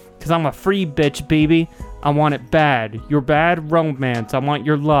you, 'cause I'm a free bitch, baby. I want it bad. Your bad romance. I want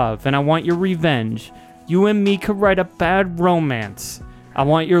your love, and I want your revenge. You and me could write a bad romance. I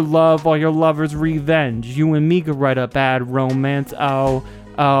want your love, all your lovers' revenge. You and me could write a bad romance. Oh,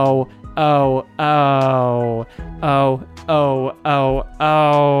 oh, oh, oh, oh. Oh, oh,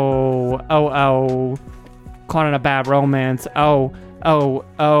 oh, oh, oh. Caught in a bad romance. Oh, oh,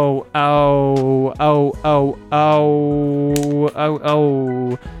 oh, oh, oh, oh, oh, oh,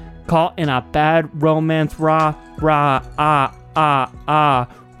 oh. Caught in a bad romance. Rah,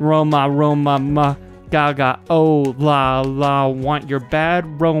 Roma, ma, gaga. Oh, la, la. Want your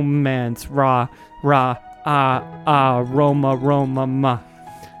bad romance. Rah, Roma, ma.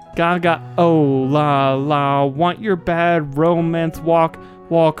 Gaga, oh, la, la, want your bad romance, walk,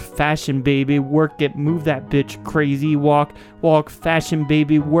 fashion, baby, work it, move that bitch crazy, walk, fashion,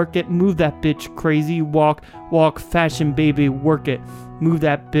 baby, work it, move that bitch crazy, walk, fashion, baby, work it, move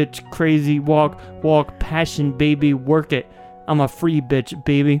that bitch crazy, walk, passion, baby, work it, I'm a free bitch,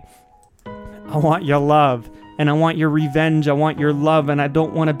 baby, I want your love, and I want your revenge, I want your love, and I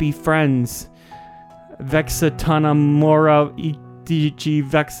don't want to be friends, Vexatana mora Dici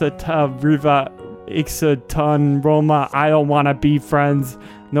Vexata Riva Ixaton Roma. I don't want to be friends.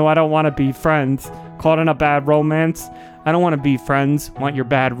 No, I don't want to be friends. Caught in a bad romance. I don't want to be friends. Want your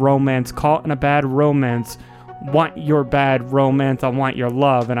bad romance. Caught in a bad romance. Want your bad romance. I want your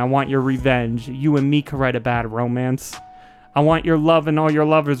love and I want your revenge. You and me could write a bad romance. I want your love and all your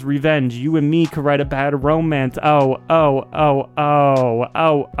lovers' revenge. You and me could write a bad romance. Oh, oh, oh, oh,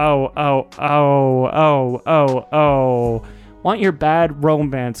 oh, oh, oh, oh, oh, oh, oh. Want your bad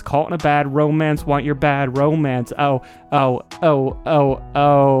romance. Caught in a bad romance. Want your bad romance. Oh, oh, oh, oh,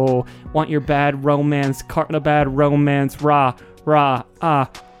 oh. Want your bad romance. Caught in a bad romance. Rah, Roma,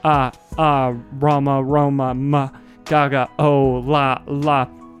 ma, gaga. Oh, la, la.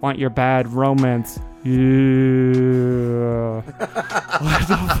 Want your bad romance. Yeah. What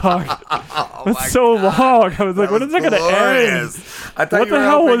the fuck? That's so long. I was like, when is that gonna end? I thought what you were the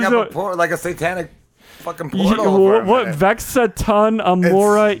hell was opening up like a satanic fucking portal. What Vexaton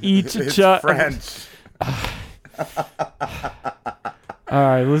Amora each French.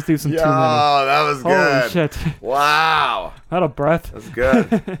 Alright, let's do some 2 minutes. Oh, that was good. Holy shit. Wow. Out of breath. That's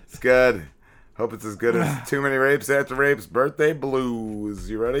good. It's good. Hope it's as good as Too Many Rapes After Rapes Birthday Blues.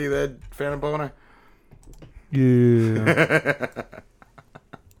 You ready there, Phantom Boner? Yeah.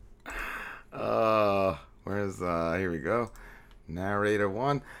 Where's here we go. Narrator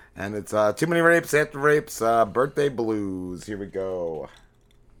 1. And it's Too Many Rapes After Rapes Birthday Blues. Here we go.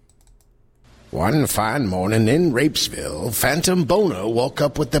 One fine morning in Rapesville, Phantom Boner woke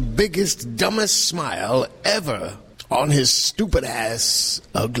up with the biggest, dumbest smile ever on his stupid-ass,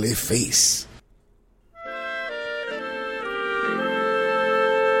 ugly face.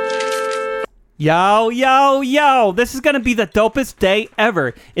 Yo, yo, yo, this is going to be the dopest day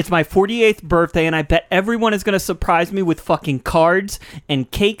ever. It's my 48th birthday, and I bet everyone is going to surprise me with fucking cards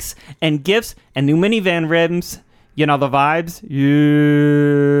and cakes and gifts and new minivan rims. You know the vibes?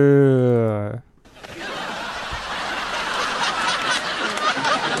 Yeah.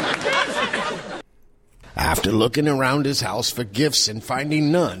 After looking around his house for gifts and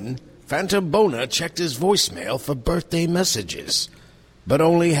finding none, Phantom Boner checked his voicemail for birthday messages, but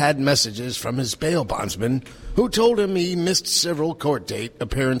only had messages from his bail bondsman, who told him he missed several court date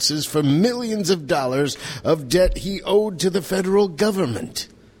appearances for millions of dollars of debt he owed to the federal government.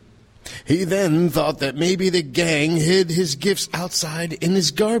 He then thought that maybe the gang hid his gifts outside in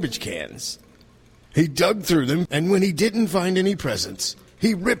his garbage cans. He dug through them, and when he didn't find any presents,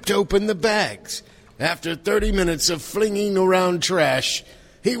 he ripped open the bags. After 30 minutes of flinging around trash,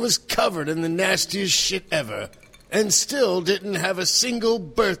 he was covered in the nastiest shit ever, and still didn't have a single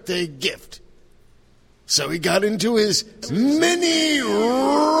birthday gift. So he got into his mini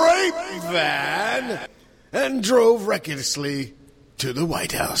rape van and drove recklessly to the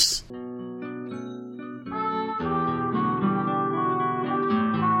White House.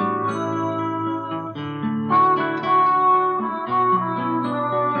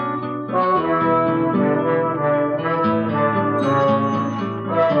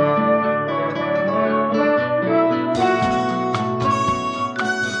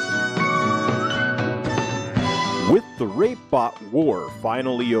 With the rape bot war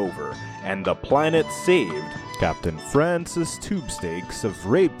finally over and the planet saved, Captain Francis Tubestakes of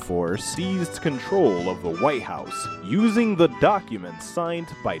Rape Force seized control of the White House, using the documents signed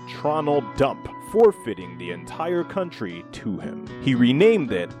by Tronald Dump, forfeiting the entire country to him. He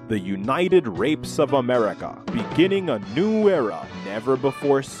renamed it the United Rapes of America, beginning a new era never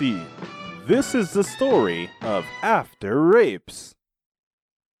before seen. This is the story of After Rapes.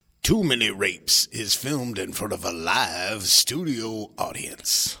 Too Many Rapes is filmed in front of a live studio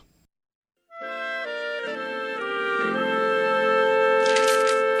audience.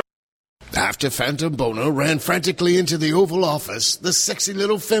 After Phantom Boner ran frantically into the Oval Office, the sexy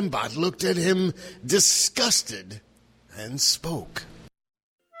little fembot looked at him disgusted and spoke.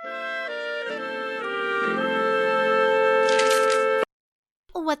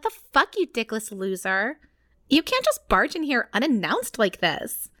 What the fuck, you dickless loser? You can't just barge in here unannounced like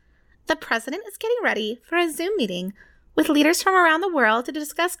this. The president is getting ready for a Zoom meeting with leaders from around the world to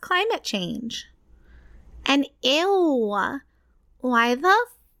discuss climate change. And ew, why the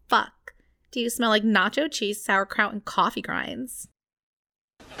fuck do you smell like nacho cheese, sauerkraut, and coffee grinds?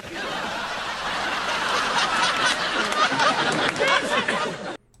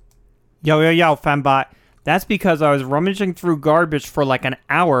 Yo, fembot. That's because I was rummaging through garbage for like an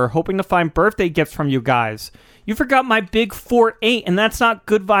hour, hoping to find birthday gifts from you guys. You forgot my big 4-8, and that's not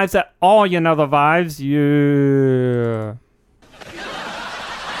good vibes at all, you know the vibes. Yeah.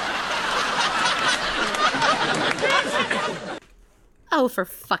 Oh, for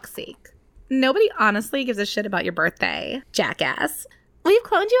fuck's sake. Nobody honestly gives a shit about your birthday, jackass. We've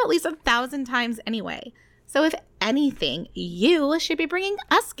cloned you at least 1,000 times anyway. So if anything, you should be bringing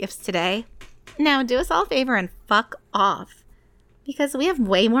us gifts today. Now do us all a favor and fuck off. Because we have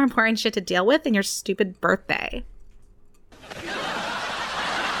way more important shit to deal with than your stupid birthday.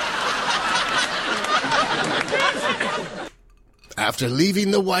 After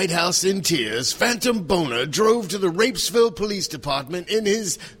leaving the White House in tears, Phantom Boner drove to the Rapesville Police Department in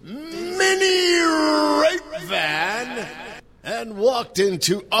his mini rape van and walked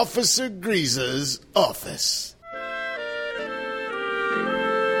into Officer Greaser's office.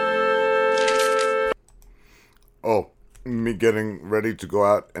 Oh, me getting ready to go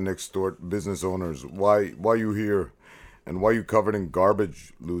out and extort business owners. Why you here? And why you covered in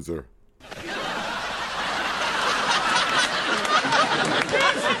garbage, loser?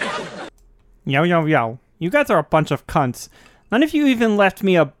 Yo. You guys are a bunch of cunts. None of you even left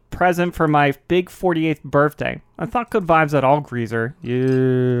me a present for my big 48th birthday. I thought good vibes at all, Greaser.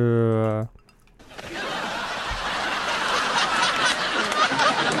 Yeah.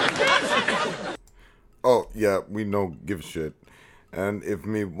 Oh, yeah, we no give a shit. And if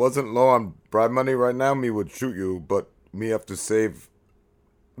me wasn't low on bribe money right now, me would shoot you, but me have to save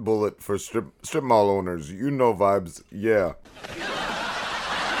bullet for strip mall owners. You know vibes, yeah.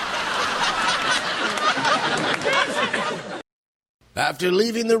 After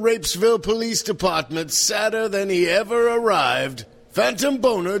leaving the Rapesville Police Department sadder than he ever arrived, Phantom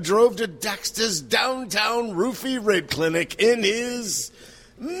Boner drove to Daxter's downtown roofie rape clinic in his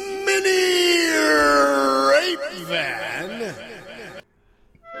mini rape van.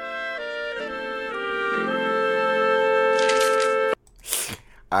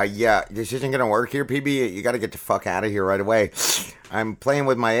 Yeah, this isn't gonna work here, PB. You gotta get the fuck out of here right away. I'm playing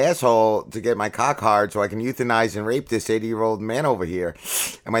with my asshole to get my cock hard so I can euthanize and rape this 80-year-old man over here.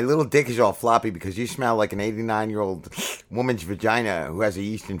 And my little dick is all floppy because you smell like an 89-year-old woman's vagina who has a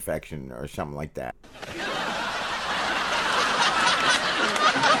yeast infection or something like that.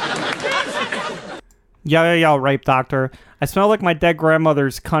 Yo, rape doctor. I smell like my dead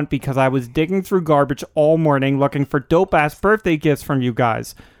grandmother's cunt because I was digging through garbage all morning looking for dope-ass birthday gifts from you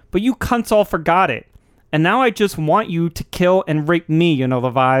guys. But you cunts all forgot it. And now I just want you to kill and rape me, you know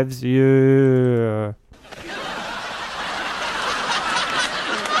the vibes? Yeah.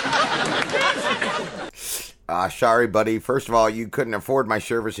 Sorry, buddy. First of all, you couldn't afford my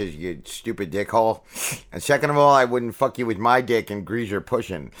services, you stupid dickhole. And second of all, I wouldn't fuck you with my dick and grease your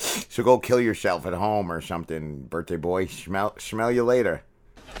pushing. So go kill yourself at home or something, birthday boy. Smell you later.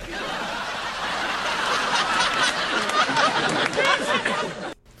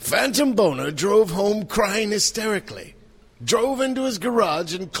 Phantom Boner drove home crying hysterically, drove into his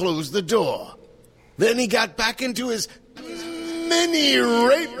garage and closed the door. Then he got back into his mini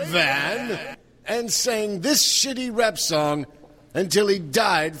rape van and sang this shitty rap song until he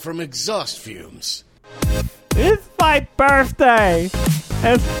died from exhaust fumes. It's my birthday,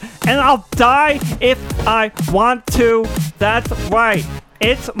 and I'll die if I want to. That's right.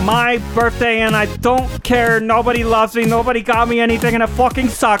 It's my birthday and I don't care. Nobody loves me. Nobody got me anything and it fucking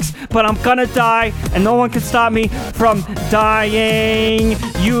sucks. But I'm gonna die and no one can stop me from dying.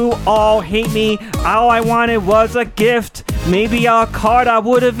 You all hate me. All I wanted was a gift. Maybe a card. I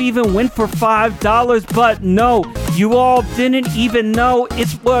would have even went for $5. But no, you all didn't even know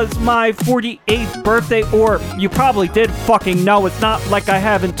it was my 48th birthday. Or you probably did fucking know. It's not like I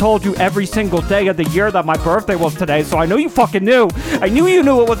haven't told you every single day of the year that my birthday was today. So I know you fucking knew. I knew you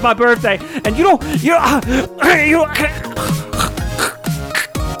knew it was my birthday, and you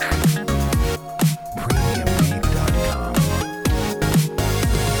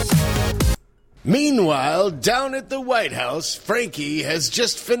Meanwhile, down at the White House, Frankie has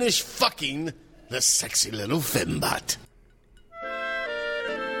just finished fucking the sexy little fembot.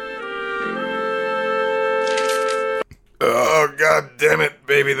 Oh, god damn it,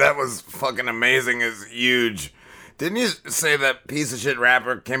 baby, that was fucking amazing. It's huge. Didn't you say that piece of shit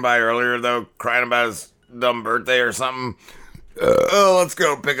rapper came by earlier, though, crying about his dumb birthday or something? Let's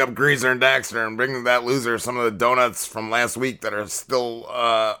go pick up Greaser and Daxter and bring that loser some of the donuts from last week that are still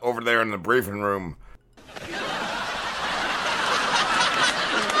over there in the briefing room.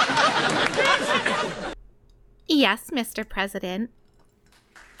 Yes, Mr. President.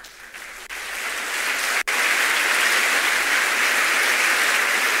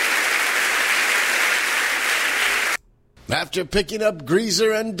 After picking up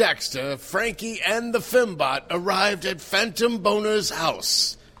Greaser and Daxter, Frankie and the fembot arrived at Phantom Boner's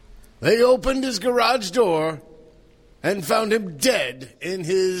house. They opened his garage door and found him dead in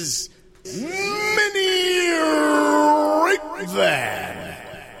his mini rape van.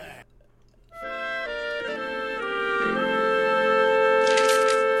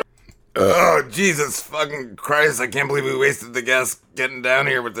 Oh, Jesus fucking Christ, I can't believe we wasted the gas getting down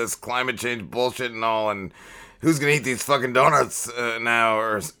here with this climate change bullshit and all, and who's gonna eat these fucking donuts now,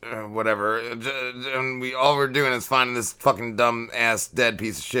 or whatever? And all we're doing is finding this fucking dumb-ass dead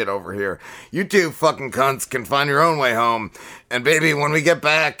piece of shit over here. You two fucking cunts can find your own way home. And baby, when we get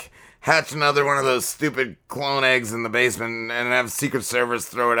back, hatch another one of those stupid clone eggs in the basement and have Secret Service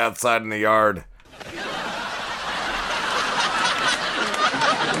throw it outside in the yard.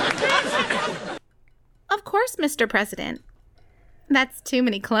 Of course, Mr. President. That's too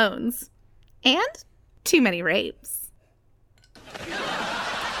many clones. And too many rapes.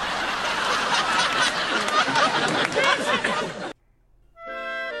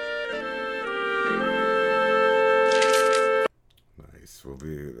 Nice.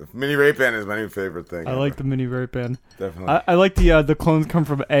 Mini rape band is my new favorite thing. I like the mini rape band. Definitely. I like the clones come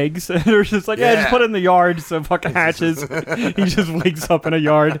from eggs. They're just like, yeah, just put it in the yard so fucking hatches. He just wakes up in a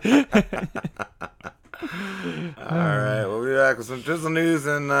yard. Alright, we'll be back with some drizzle news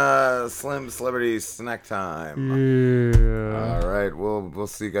and Slim Celebrity Snack Time. Yeah. Alright, we'll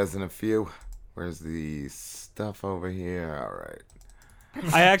see you guys in a few. Where's the stuff over here? Alright.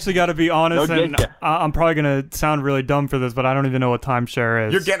 I actually got to be honest, No, and get ya. I'm probably going to sound really dumb for this, but I don't even know what timeshare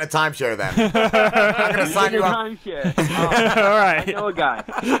is. You're getting a timeshare then. I'm going to sign you up. Timeshare. All right. I know a guy.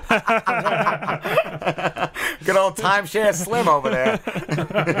 Good old timeshare Slim over there.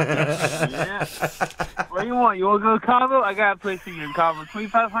 Yeah. What do you want? You want to go to Cabo? I got a place for you in Cabo.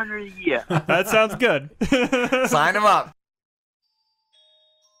 $2,500 a year. That sounds good. Sign him up.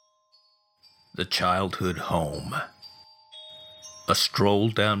 The childhood home. A stroll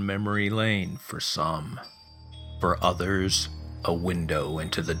down memory lane for some. For others, a window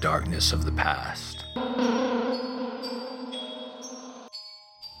into the darkness of the past.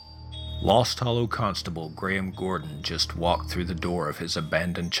 Lost Hollow Constable Graham Gordon just walked through the door of his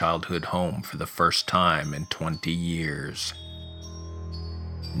abandoned childhood home for the first time in 20 years.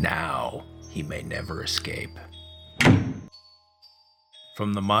 Now, he may never escape.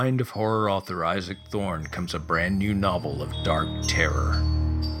 From the mind of horror author Isaac Thorne comes a brand new novel of dark terror.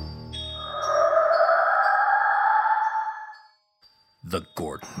 The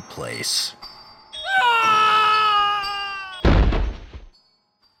Gordon Place.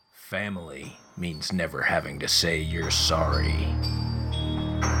 Family means never having to say you're sorry.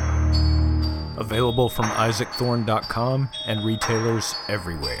 Available from isaacthorne.com and retailers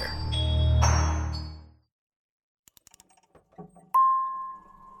everywhere.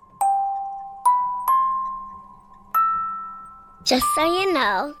 Just so you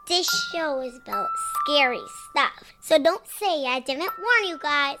know, this show is about scary stuff. So don't say I didn't warn you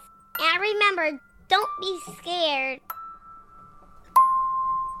guys. And remember, don't be scared.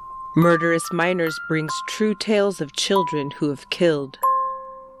 Murderous Minors brings true tales of children who have killed.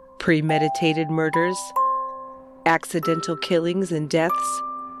 Premeditated murders, accidental killings and deaths,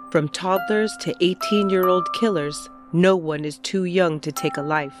 from toddlers to 18-year-old killers, no one is too young to take a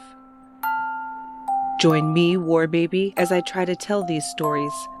life. Join me, War Baby, as I try to tell these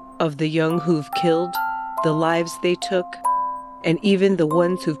stories of the young who've killed, the lives they took, and even the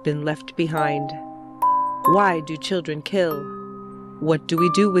ones who've been left behind. Why do children kill? What do we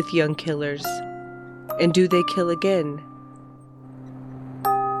do with young killers? And do they kill again?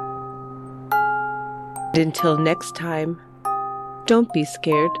 And until next time, don't be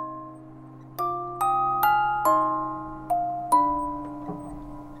scared.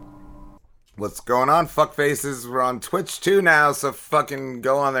 What's going on, fuckfaces? We're on Twitch too now, so fucking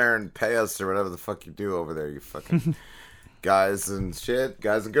go on there and pay us or whatever the fuck you do over there, you fucking guys and shit.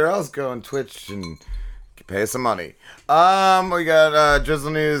 Guys and girls, go on Twitch and pay us some money. We got Drizzle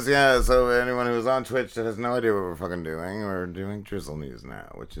News, yeah, so anyone who's on Twitch that has no idea what we're fucking doing, we're doing Drizzle News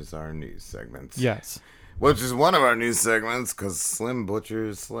now, which is our news segment. Yes. Which is one of our news segments, because Slim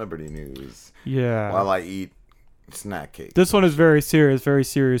butchers celebrity news. Yeah. While I eat snack cake. This one is very serious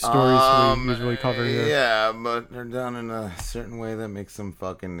stories we usually cover here. Yeah, but they're done in a certain way that makes them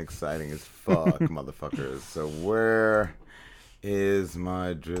fucking exciting as fuck, motherfuckers. So where is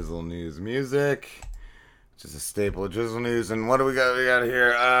my Drizzle News music? Which is a staple of Drizzle News. And what do we got? We got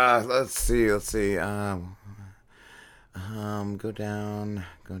here. Let's see. Go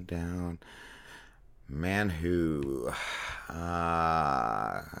down. Man who?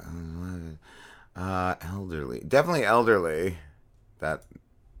 Elderly. Definitely elderly. That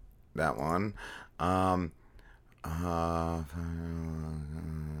one.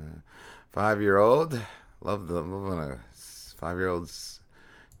 5-year-old. Love when a 5-year-olds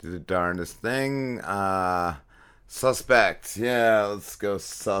do the darndest thing. Suspect. Yeah, let's go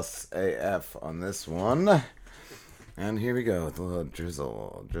sus AF on this one. And here we go with a little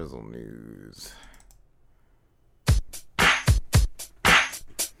drizzle news.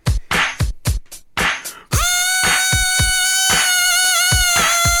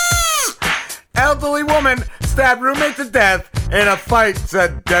 Elderly woman stabbed roommate to death in a fight,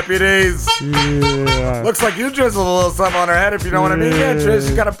 said deputies. Yeah. Looks like you drizzled a little something on her head, if you know what I mean. Yeah, Trish,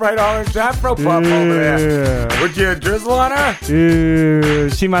 she's got a bright orange afro puff over there. Would you drizzle on her?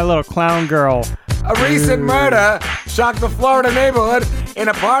 She my little clown girl. A recent murder shocked the Florida neighborhood in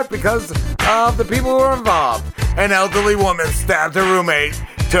a part because of the people who were involved. An elderly woman stabbed her roommate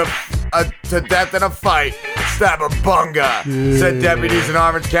to death in a fight. Stab a bunga, said deputies in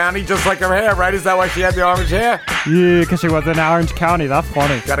Orange County, just like her hair, right? Is that why she had the orange hair? Yeah, because she was in Orange County. That's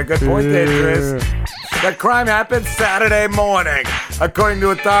funny. Got a good point there, Chris. The crime happened Saturday morning, according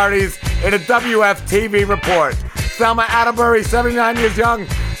to authorities in a WFTV report. Thelma Atterbury, 79 years young,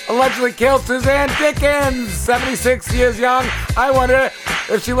 allegedly killed Suzanne Dickens, 76 years young. I wonder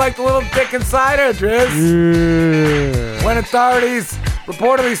if she liked the little dick inside her, Driz. When authorities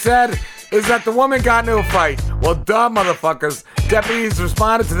reportedly said is that the woman got into a fight. Well, duh, motherfuckers. Deputies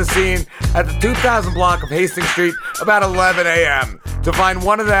responded to the scene at the 2000 block of Hastings Street about 11 a.m. to find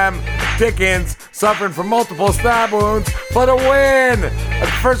one of them Dickens suffering from multiple stab wounds for the win.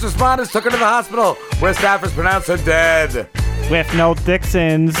 First responders took her to the hospital, where staffers pronounced her dead. With no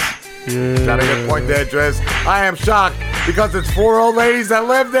Dixons. Yeah. Got a good point there, Driz. I am shocked because it's 4 old ladies that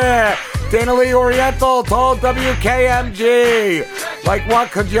live there. Dana Lee Oriental told WKMG. Like,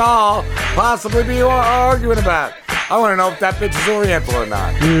 what could y'all possibly be arguing about? I want to know if that bitch is Oriental or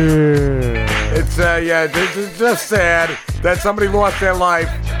not. It's just sad that somebody lost their life,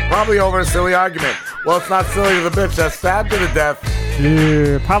 probably over a silly argument. Well, it's not silly to the bitch that stabbed her to death.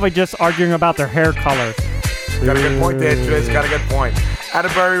 Probably just arguing about their hair color. Got a good point there, Trish. Got a good point.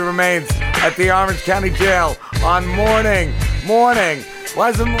 Atterbury remains at the Orange County Jail on morning. Why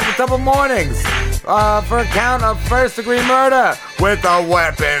is it double mornings? For a count of first-degree murder with a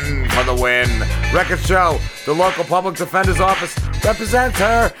weapon for the win. Records show the local public defender's office represents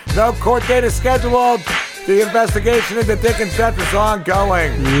her. No court date is scheduled. The investigation into Dickens' death is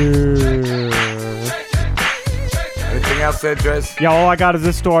ongoing. Anything else there, Driz? Yeah, all I got is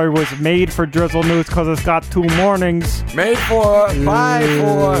this story was made for Drizzle News because it's got 2 mornings. Made for us,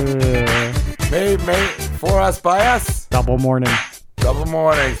 by us. Double mornings,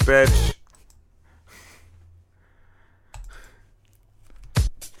 bitch.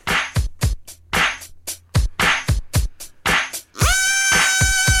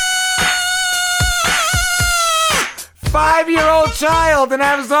 Five-year-old child in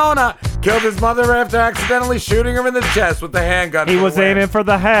Arizona killed his mother after accidentally shooting her in the chest with a handgun. He was aiming for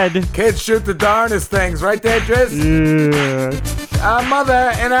the head. Kids shoot the darndest things, right there, Driz? Yeah. A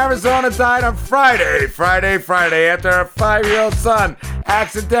mother in Arizona died on Friday after her 5-year-old son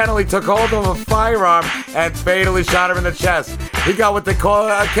accidentally took hold of a firearm and fatally shot her in the chest. He got what they call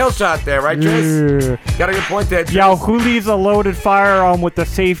a kill shot there, right, Driz? Yeah. Got a good point there, Driz. Yo, who leaves a loaded firearm with the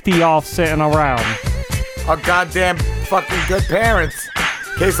safety off sitting around? Our goddamn fucking good parents.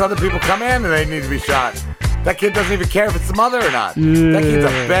 In case other people come in and they need to be shot. That kid doesn't even care if it's the mother or not. Yeah. That kid's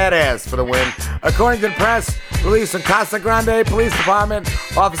a badass for the win. According to the press release from Casa Grande Police Department,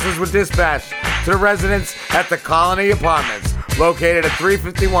 officers were dispatched to the residents at the Colony Apartments, located at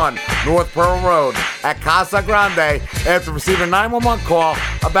 351 North Pearl Road at Casa Grande, after receiving a 911 call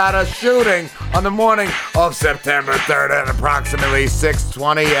about a shooting on the morning of September 3rd at approximately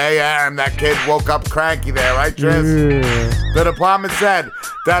 6:20 a.m. That kid woke up cranky there, right, Triz? Yeah. The department said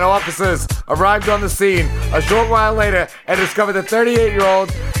that officers arrived on the scene a short while later and discovered the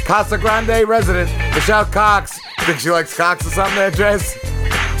 38-year-old Casa Grande resident, Michelle Cox. Think she likes Cox or something there, Triz?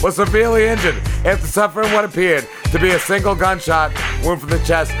 Was severely injured after suffering what appeared to be a single gunshot wound from the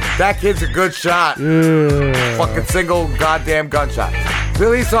chest. That kid's a good shot. Yeah. Fucking single goddamn gunshot.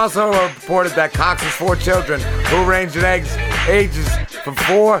 Police also reported that Cox's 4 children, who ranged in ages from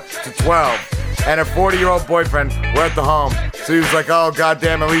 4 to 12, and her 40-year-old boyfriend were at the home. So he was like, oh,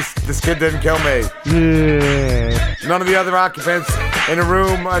 goddamn, at least this kid didn't kill me. Yeah. None of the other occupants in the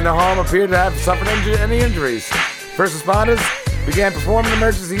room in the home appeared to have suffered any injuries. First responders began performing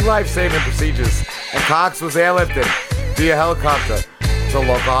emergency life-saving procedures, and Cox was airlifted via helicopter to a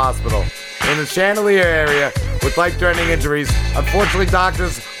local hospital. In the Chandelier area with life-threatening injuries, unfortunately,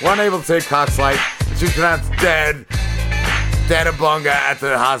 doctors were unable to save Cox's life, and she was pronounced dead a bunga at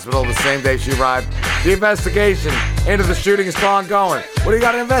the hospital the same day she arrived. The investigation into the shooting is still ongoing. What do you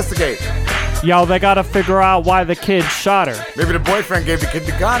got to investigate? Yo, they gotta figure out why the kid shot her. Maybe the boyfriend gave the kid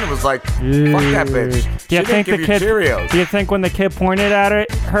the gun and was like, fuck that bitch. Do you think the kid? Cheerios. Do you think when the kid pointed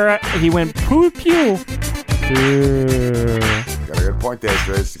at her, he went poo pew? Got a good point there,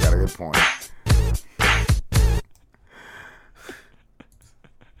 Trish. Got a good point.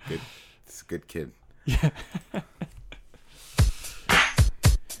 Good. It's a good kid. Yeah.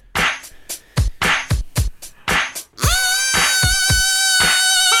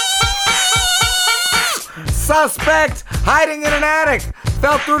 Suspect hiding in an attic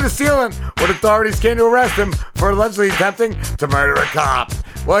fell through the ceiling when authorities came to arrest him for allegedly attempting to murder a cop.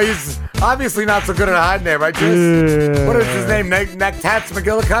 Well, he's obviously not so good at hiding there, right, Chris? Yeah. What is his name? Neck-Tats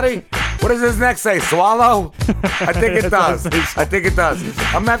McGillicuddy? What does his neck say? Swallow? I think it does. I think it does.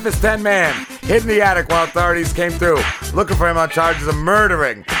 A Memphis 10 man hid in the attic while authorities came through, looking for him on charges of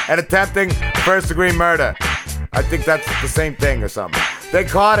murdering and attempting first-degree murder. I think that's the same thing or something. They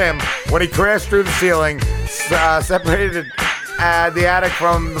caught him when he crashed through the ceiling, separated the attic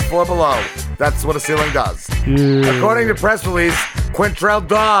from the floor below. That's what a ceiling does. According to press release, Quintrell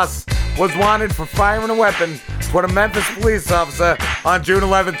Doss was wanted for firing a weapon toward a Memphis police officer on June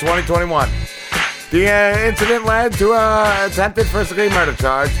 11, 2021. The incident led to an attempted first-degree murder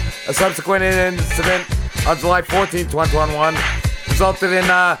charge. A subsequent incident on July 14, 2021 resulted in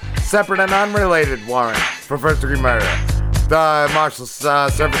a separate and unrelated warrant for first-degree murder. The Marshal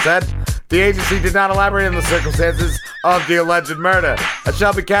Service said the agency did not elaborate on the circumstances of the alleged murder. A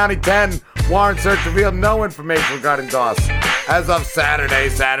Shelby County 10 warrant search revealed no information regarding Doss as of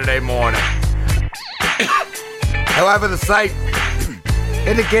Saturday morning. However, the site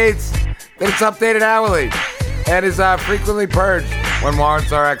indicates that it's updated hourly and is frequently purged when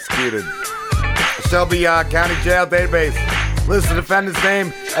warrants are executed. The Shelby County Jail database lists the defendant's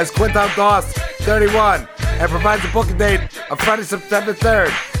name as Quinton Doss, 31, and provides a booking date of Friday, September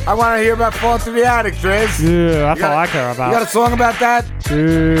 3rd. I want to hear about Falling Through the Attic, Driz. Yeah, that's all I care about. You got a song about that?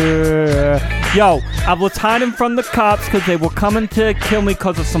 Yeah. Yo, I was hiding from the cops because they were coming to kill me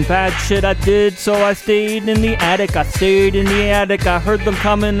because of some bad shit I did. So I stayed in the attic. I heard them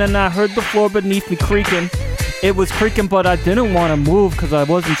coming and I heard the floor beneath me creaking. It was creaking, but I didn't want to move because I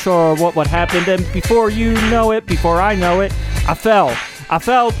wasn't sure what would happen. And before I know it, I fell. I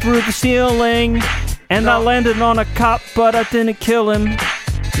fell through the ceiling and I landed on a cop, but I didn't kill him.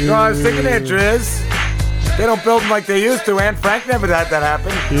 No, I was thinking that, Driz. They don't build them like they used to. Anne Frank never had that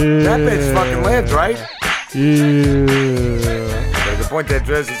happen. Yeah. That bitch fucking lived, right? Yeah. There's a point there,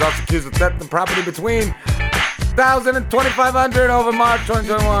 Driz. He's also accused of theft and property between 1,000 and 2,500 over March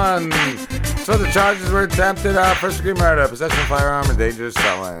 2021. So the charges were attempted first-degree murder, possession of firearm, and dangerous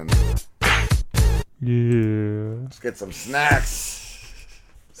felon. Yeah. Let's get some snacks.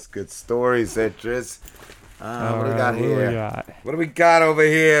 It's good stories there, Driz. What do we got here? What do we got over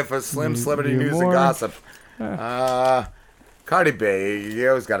here for Slim Celebrity News and Gossip? Cardi B. You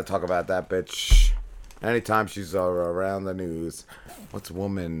always got to talk about that bitch. Anytime she's around the news. What's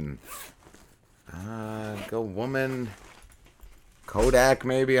woman? Go woman. Kodak,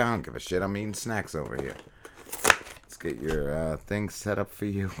 maybe? I don't give a shit. I'm eating snacks over here. Let's get your thing set up for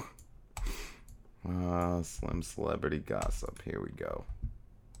you. Slim Celebrity Gossip. Here we go.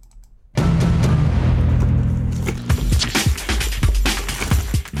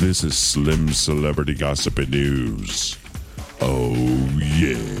 This is Slim Celebrity Gossip and News. Oh,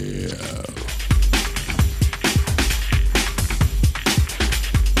 yeah.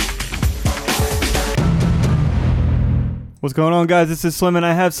 What's going on, guys? This is Slim, and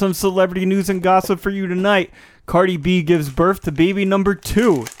I have some celebrity news and gossip for you tonight. Cardi B gives birth to baby number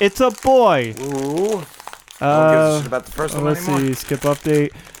 2. It's a boy. Ooh. Don't give a shit about the first one let's anymore. see. Skip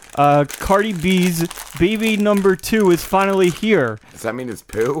update. Cardi B's baby number 2 is finally here. Does that mean it's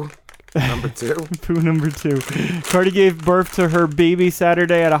poo? Number 2? Poo number 2. Cardi gave birth to her baby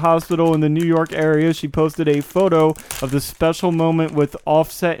Saturday at a hospital in the New York area. She posted a photo of the special moment with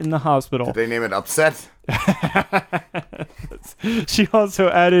Offset in the hospital. Did they name it Upset? She also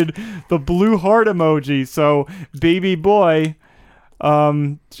added the blue heart emoji. So, baby boy.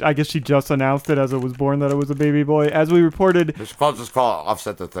 I guess she just announced it as it was born that it was a baby boy. As we reported, Just call it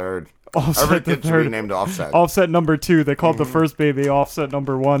Offset the Third. Offset Every the kid should third. be named Offset. Offset number 2. They called the first baby Offset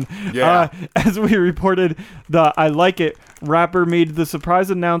number 1. Yeah. As we reported, the I Like It rapper made the surprise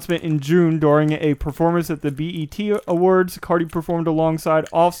announcement in June during a performance at the BET Awards. Cardi performed alongside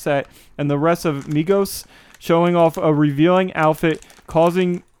Offset and the rest of Migos, showing off a revealing outfit,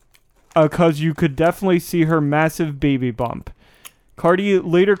 causing cause you could definitely see her massive baby bump. Cardi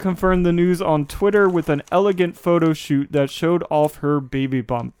later confirmed the news on Twitter with an elegant photo shoot that showed off her baby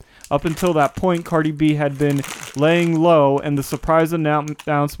bump. Up until that point, Cardi B had been laying low, and the surprise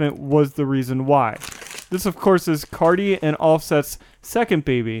announcement was the reason why. This, of course, is Cardi and Offset's second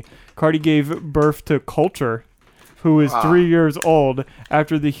baby. Cardi gave birth to Culture, who is 3 years old.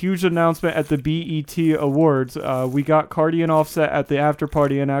 After the huge announcement at the BET Awards, we got Cardi and Offset at the after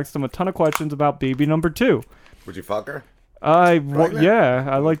party and asked them a ton of questions about baby number 2. Would you fuck her? Yeah,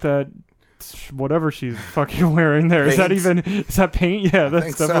 I like that. Whatever she's fucking wearing there. Is that paint? Yeah,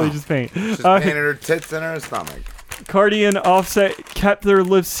 that's definitely just paint. She's painted her tits and her stomach. Cardi and Offset kept their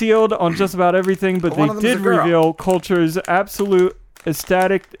lips sealed on just about everything, but they did reveal Culture's absolute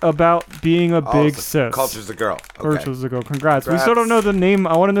ecstatic about being a big sis. Culture's a girl. Okay. Culture's a girl. Congrats. We still don't know the name.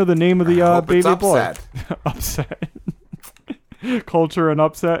 I want to know the name of the baby boy. Upset. Culture and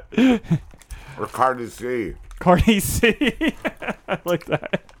Upset. Or Cardi C. Cardi C. I like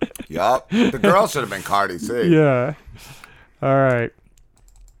that. Yup. The girl should have been Cardi C. Yeah. All right.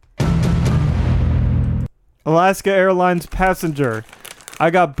 Alaska Airlines passenger.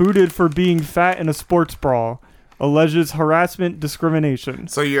 I got booted for being fat in a sports brawl. Alleges harassment discrimination.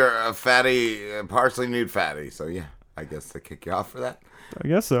 So you're a fatty, partially nude fatty. So yeah, I guess they kick you off for that. I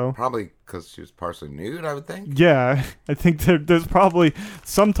guess so. Probably because she was partially nude, I would think. Yeah, I think there's probably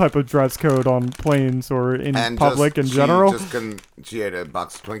some type of dress code on planes or in public in general. She ate a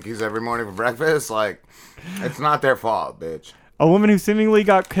box of Twinkies every morning for breakfast. Like, it's not their fault, bitch. A woman who seemingly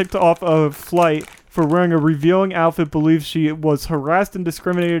got kicked off a flight for wearing a revealing outfit, believes she was harassed and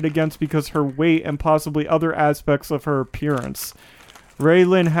discriminated against because her weight and possibly other aspects of her appearance.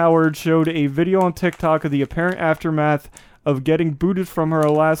 Raylan Howard showed a video on TikTok of the apparent aftermath of getting booted from her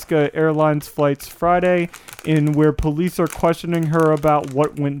Alaska Airlines flights Friday, in where police are questioning her about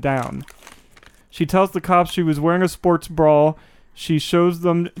what went down. She tells the cops she was wearing a sports bra she shows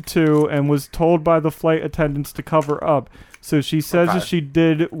them to and was told by the flight attendants to cover up. So she says that she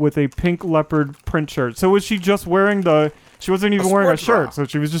did with a pink leopard print shirt. So was she just wearing she wasn't even wearing a shirt, so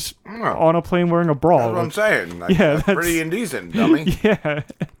she was just on a plane wearing a bra. That's what I'm saying. Like, yeah, that's pretty indecent, dummy. Yeah.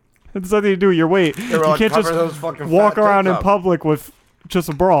 It's nothing to do with your weight. You like, can't just walk around in public with just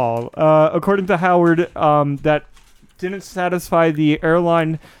a bra. According to Howard, that didn't satisfy the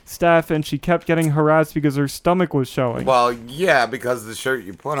airline staff, and she kept getting harassed because her stomach was showing. Well, yeah, because the shirt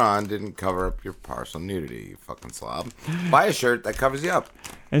you put on didn't cover up your partial nudity, you fucking slob. Buy a shirt that covers you up.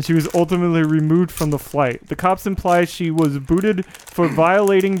 And she was ultimately removed from the flight. The cops imply she was booted for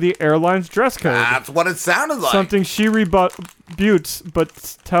violating the airline's dress code. That's what it sounded like. Something she rebutes,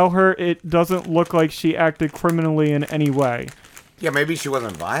 but tell her it doesn't look like she acted criminally in any way. Yeah, maybe she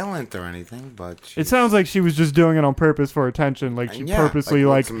wasn't violent or anything, but it sounds like she was just doing it on purpose for attention. Like she purposely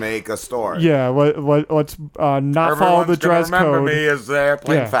let's make a story. Yeah, let's not follow the dress code. Remember me as there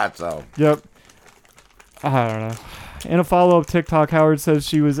playing fatso. Yep. I don't know. In a follow-up TikTok, Howard says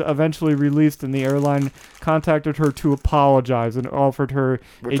she was eventually released and the airline contacted her to apologize and offered her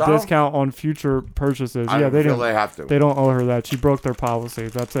a discount on future purchases. They have to. They don't owe her that. She broke their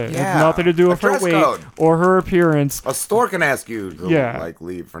policies. That's it. Yeah. It has nothing to do with her weight or her appearance. A store can ask you to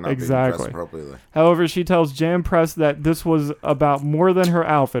leave for not being dressed appropriately. However, she tells Jam Press that this was about more than her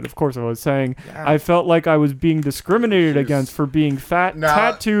outfit. Of course it was, saying, I felt like I was being discriminated against for being fat,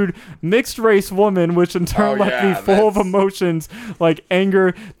 tattooed, mixed-race woman, which in turn left me full of emotions like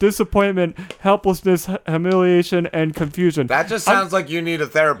anger, disappointment, helplessness, humiliation, and confusion. That just sounds like you need a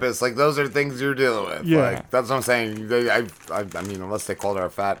therapist. Like, those are things you're dealing with. Yeah. Like, that's what I'm saying. I mean, unless they called her a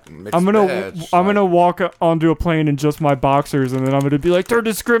fat mixed I'm bitch. gonna walk onto a plane in just my boxers, and then I'm gonna be like, they're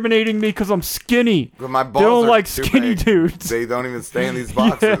discriminating me because I'm skinny. But my balls they don't are like too skinny big. dudes. They don't even stay in these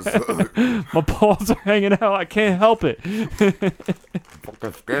boxes. My balls are hanging out. I can't help it.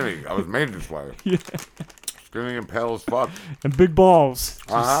 Fucking skinny. I was made this way. Yeah. Skinny and pale as fuck. And big balls.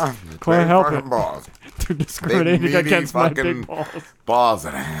 Can't help it. Balls. They're discriminating against my big balls. Balls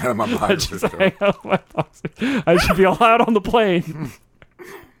that hang out of my body. I should be allowed on the plane.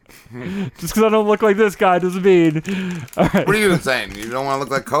 Just because I don't look like this guy doesn't mean. All right. What are you saying? You don't want to look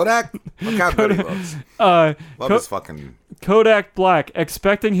like Kodak? Look how good he looks. Love his fucking... Kodak Black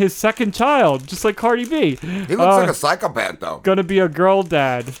expecting his second child, just like Cardi B. He looks like a psychopath, though. Gonna be a girl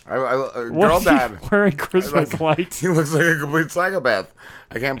dad. Girl dad. Wearing Christmas lights. He looks like a complete psychopath.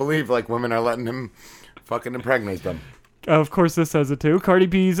 I can't believe women are letting him fucking impregnate them. Of course, this says it too. Cardi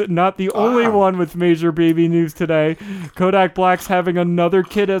B's not the only one with major baby news today. Kodak Black's having another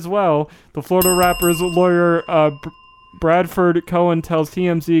kid as well. The Florida rapper's lawyer, Bradford Cohen, tells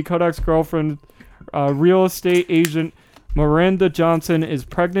TMZ Kodak's girlfriend, real estate agent Miranda Johnson, is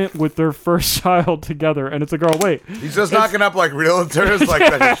pregnant with their first child together, and it's a girl. Wait, he's just knocking up like realtors, like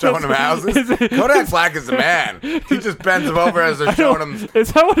they're just showing him houses. Kodak Black is the man. He just bends him over as they're showing him.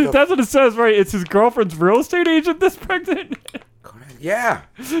 Is that what that's what it says, right? It's his girlfriend's real estate agent that's pregnant. Yeah,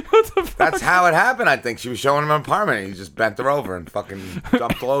 that's how it happened. I think she was showing him an apartment. He just bent her over and fucking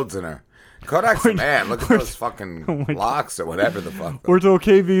dumped loads in her. Kodak's the man. Look at those fucking locks or whatever the fuck. We're told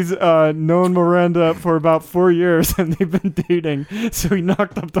KV's known Miranda for about 4 years, and they've been dating. So he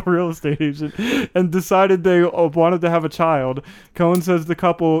knocked up the real estate agent and decided they wanted to have a child. Cohen says the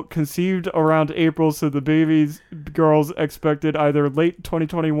couple conceived around April, so the girls expected either late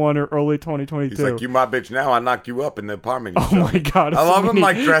 2021 or early 2022. He's like, you my bitch now. I knock you up in the apartment. Oh my God. I love him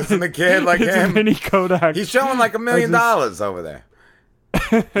like dressing the kid like him. Mini Kodak. He's showing like $1 million over there.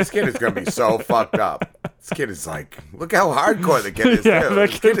 This kid is going to be so fucked up. This kid is like, look how hardcore the kid is. Yeah, too. that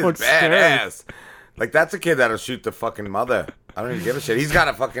This kid kid looks is badass. Like, that's a kid that'll shoot the fucking mother. I don't even give a shit. He's got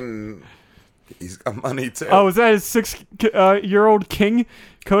money too. Oh, is that his 6-year-old King?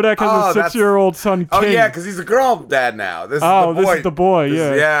 Kodak has a 6-year-old son, King. Oh, yeah, because he's a girl dad now. This is the boy,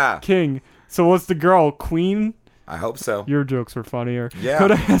 yeah. King. So what's the girl, Queen? I hope so. Your jokes were funnier. Yeah.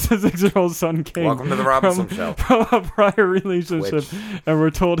 Kodak has a 6-year-old son, King. Welcome to the Robinson Show. From a prior relationship. Twitch. And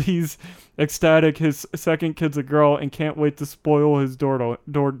we're told he's ecstatic his second kid's a girl and can't wait to spoil his daughter.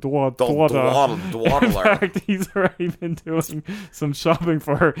 In fact, he's already been doing some shopping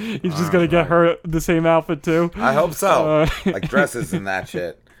for her. He's just going to get her the same outfit, too. I hope so. Like dresses and that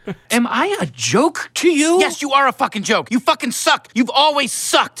shit. Am I a joke to you? Yes, you are a fucking joke. You fucking suck. You've always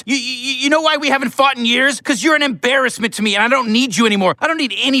sucked. You know why we haven't fought in years? Because you're an embarrassment to me, and I don't need you anymore. I don't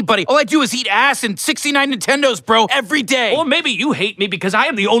need anybody. All I do is eat ass and 69 Nintendos, bro, every day. Or maybe you hate me because I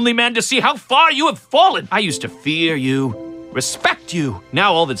am the only man to see how far you have fallen. I used to fear you, respect you.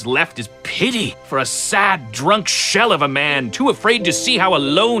 Now all that's left is pity for a sad, drunk shell of a man, too afraid to see how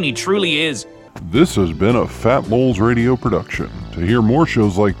alone he truly is. This has been a Fat Moles Radio production. To hear more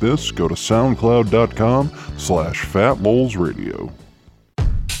shows like this, go to soundcloud.com/fatmolesradio.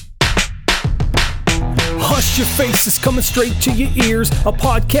 Hush Your Face is coming straight to your ears. A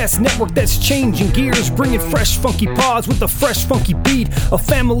podcast network that's changing gears, bringing fresh funky pods with a fresh funky beat. A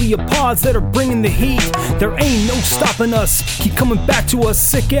family of pods that are bringing the heat. There ain't no stopping us. Keep coming back to us,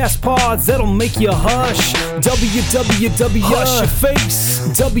 sick ass pods that'll make you hush. www. Hush Your Face.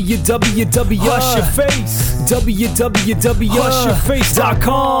 www. Hush Your Face. www.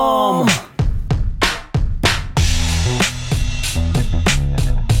 HushYourFace.com.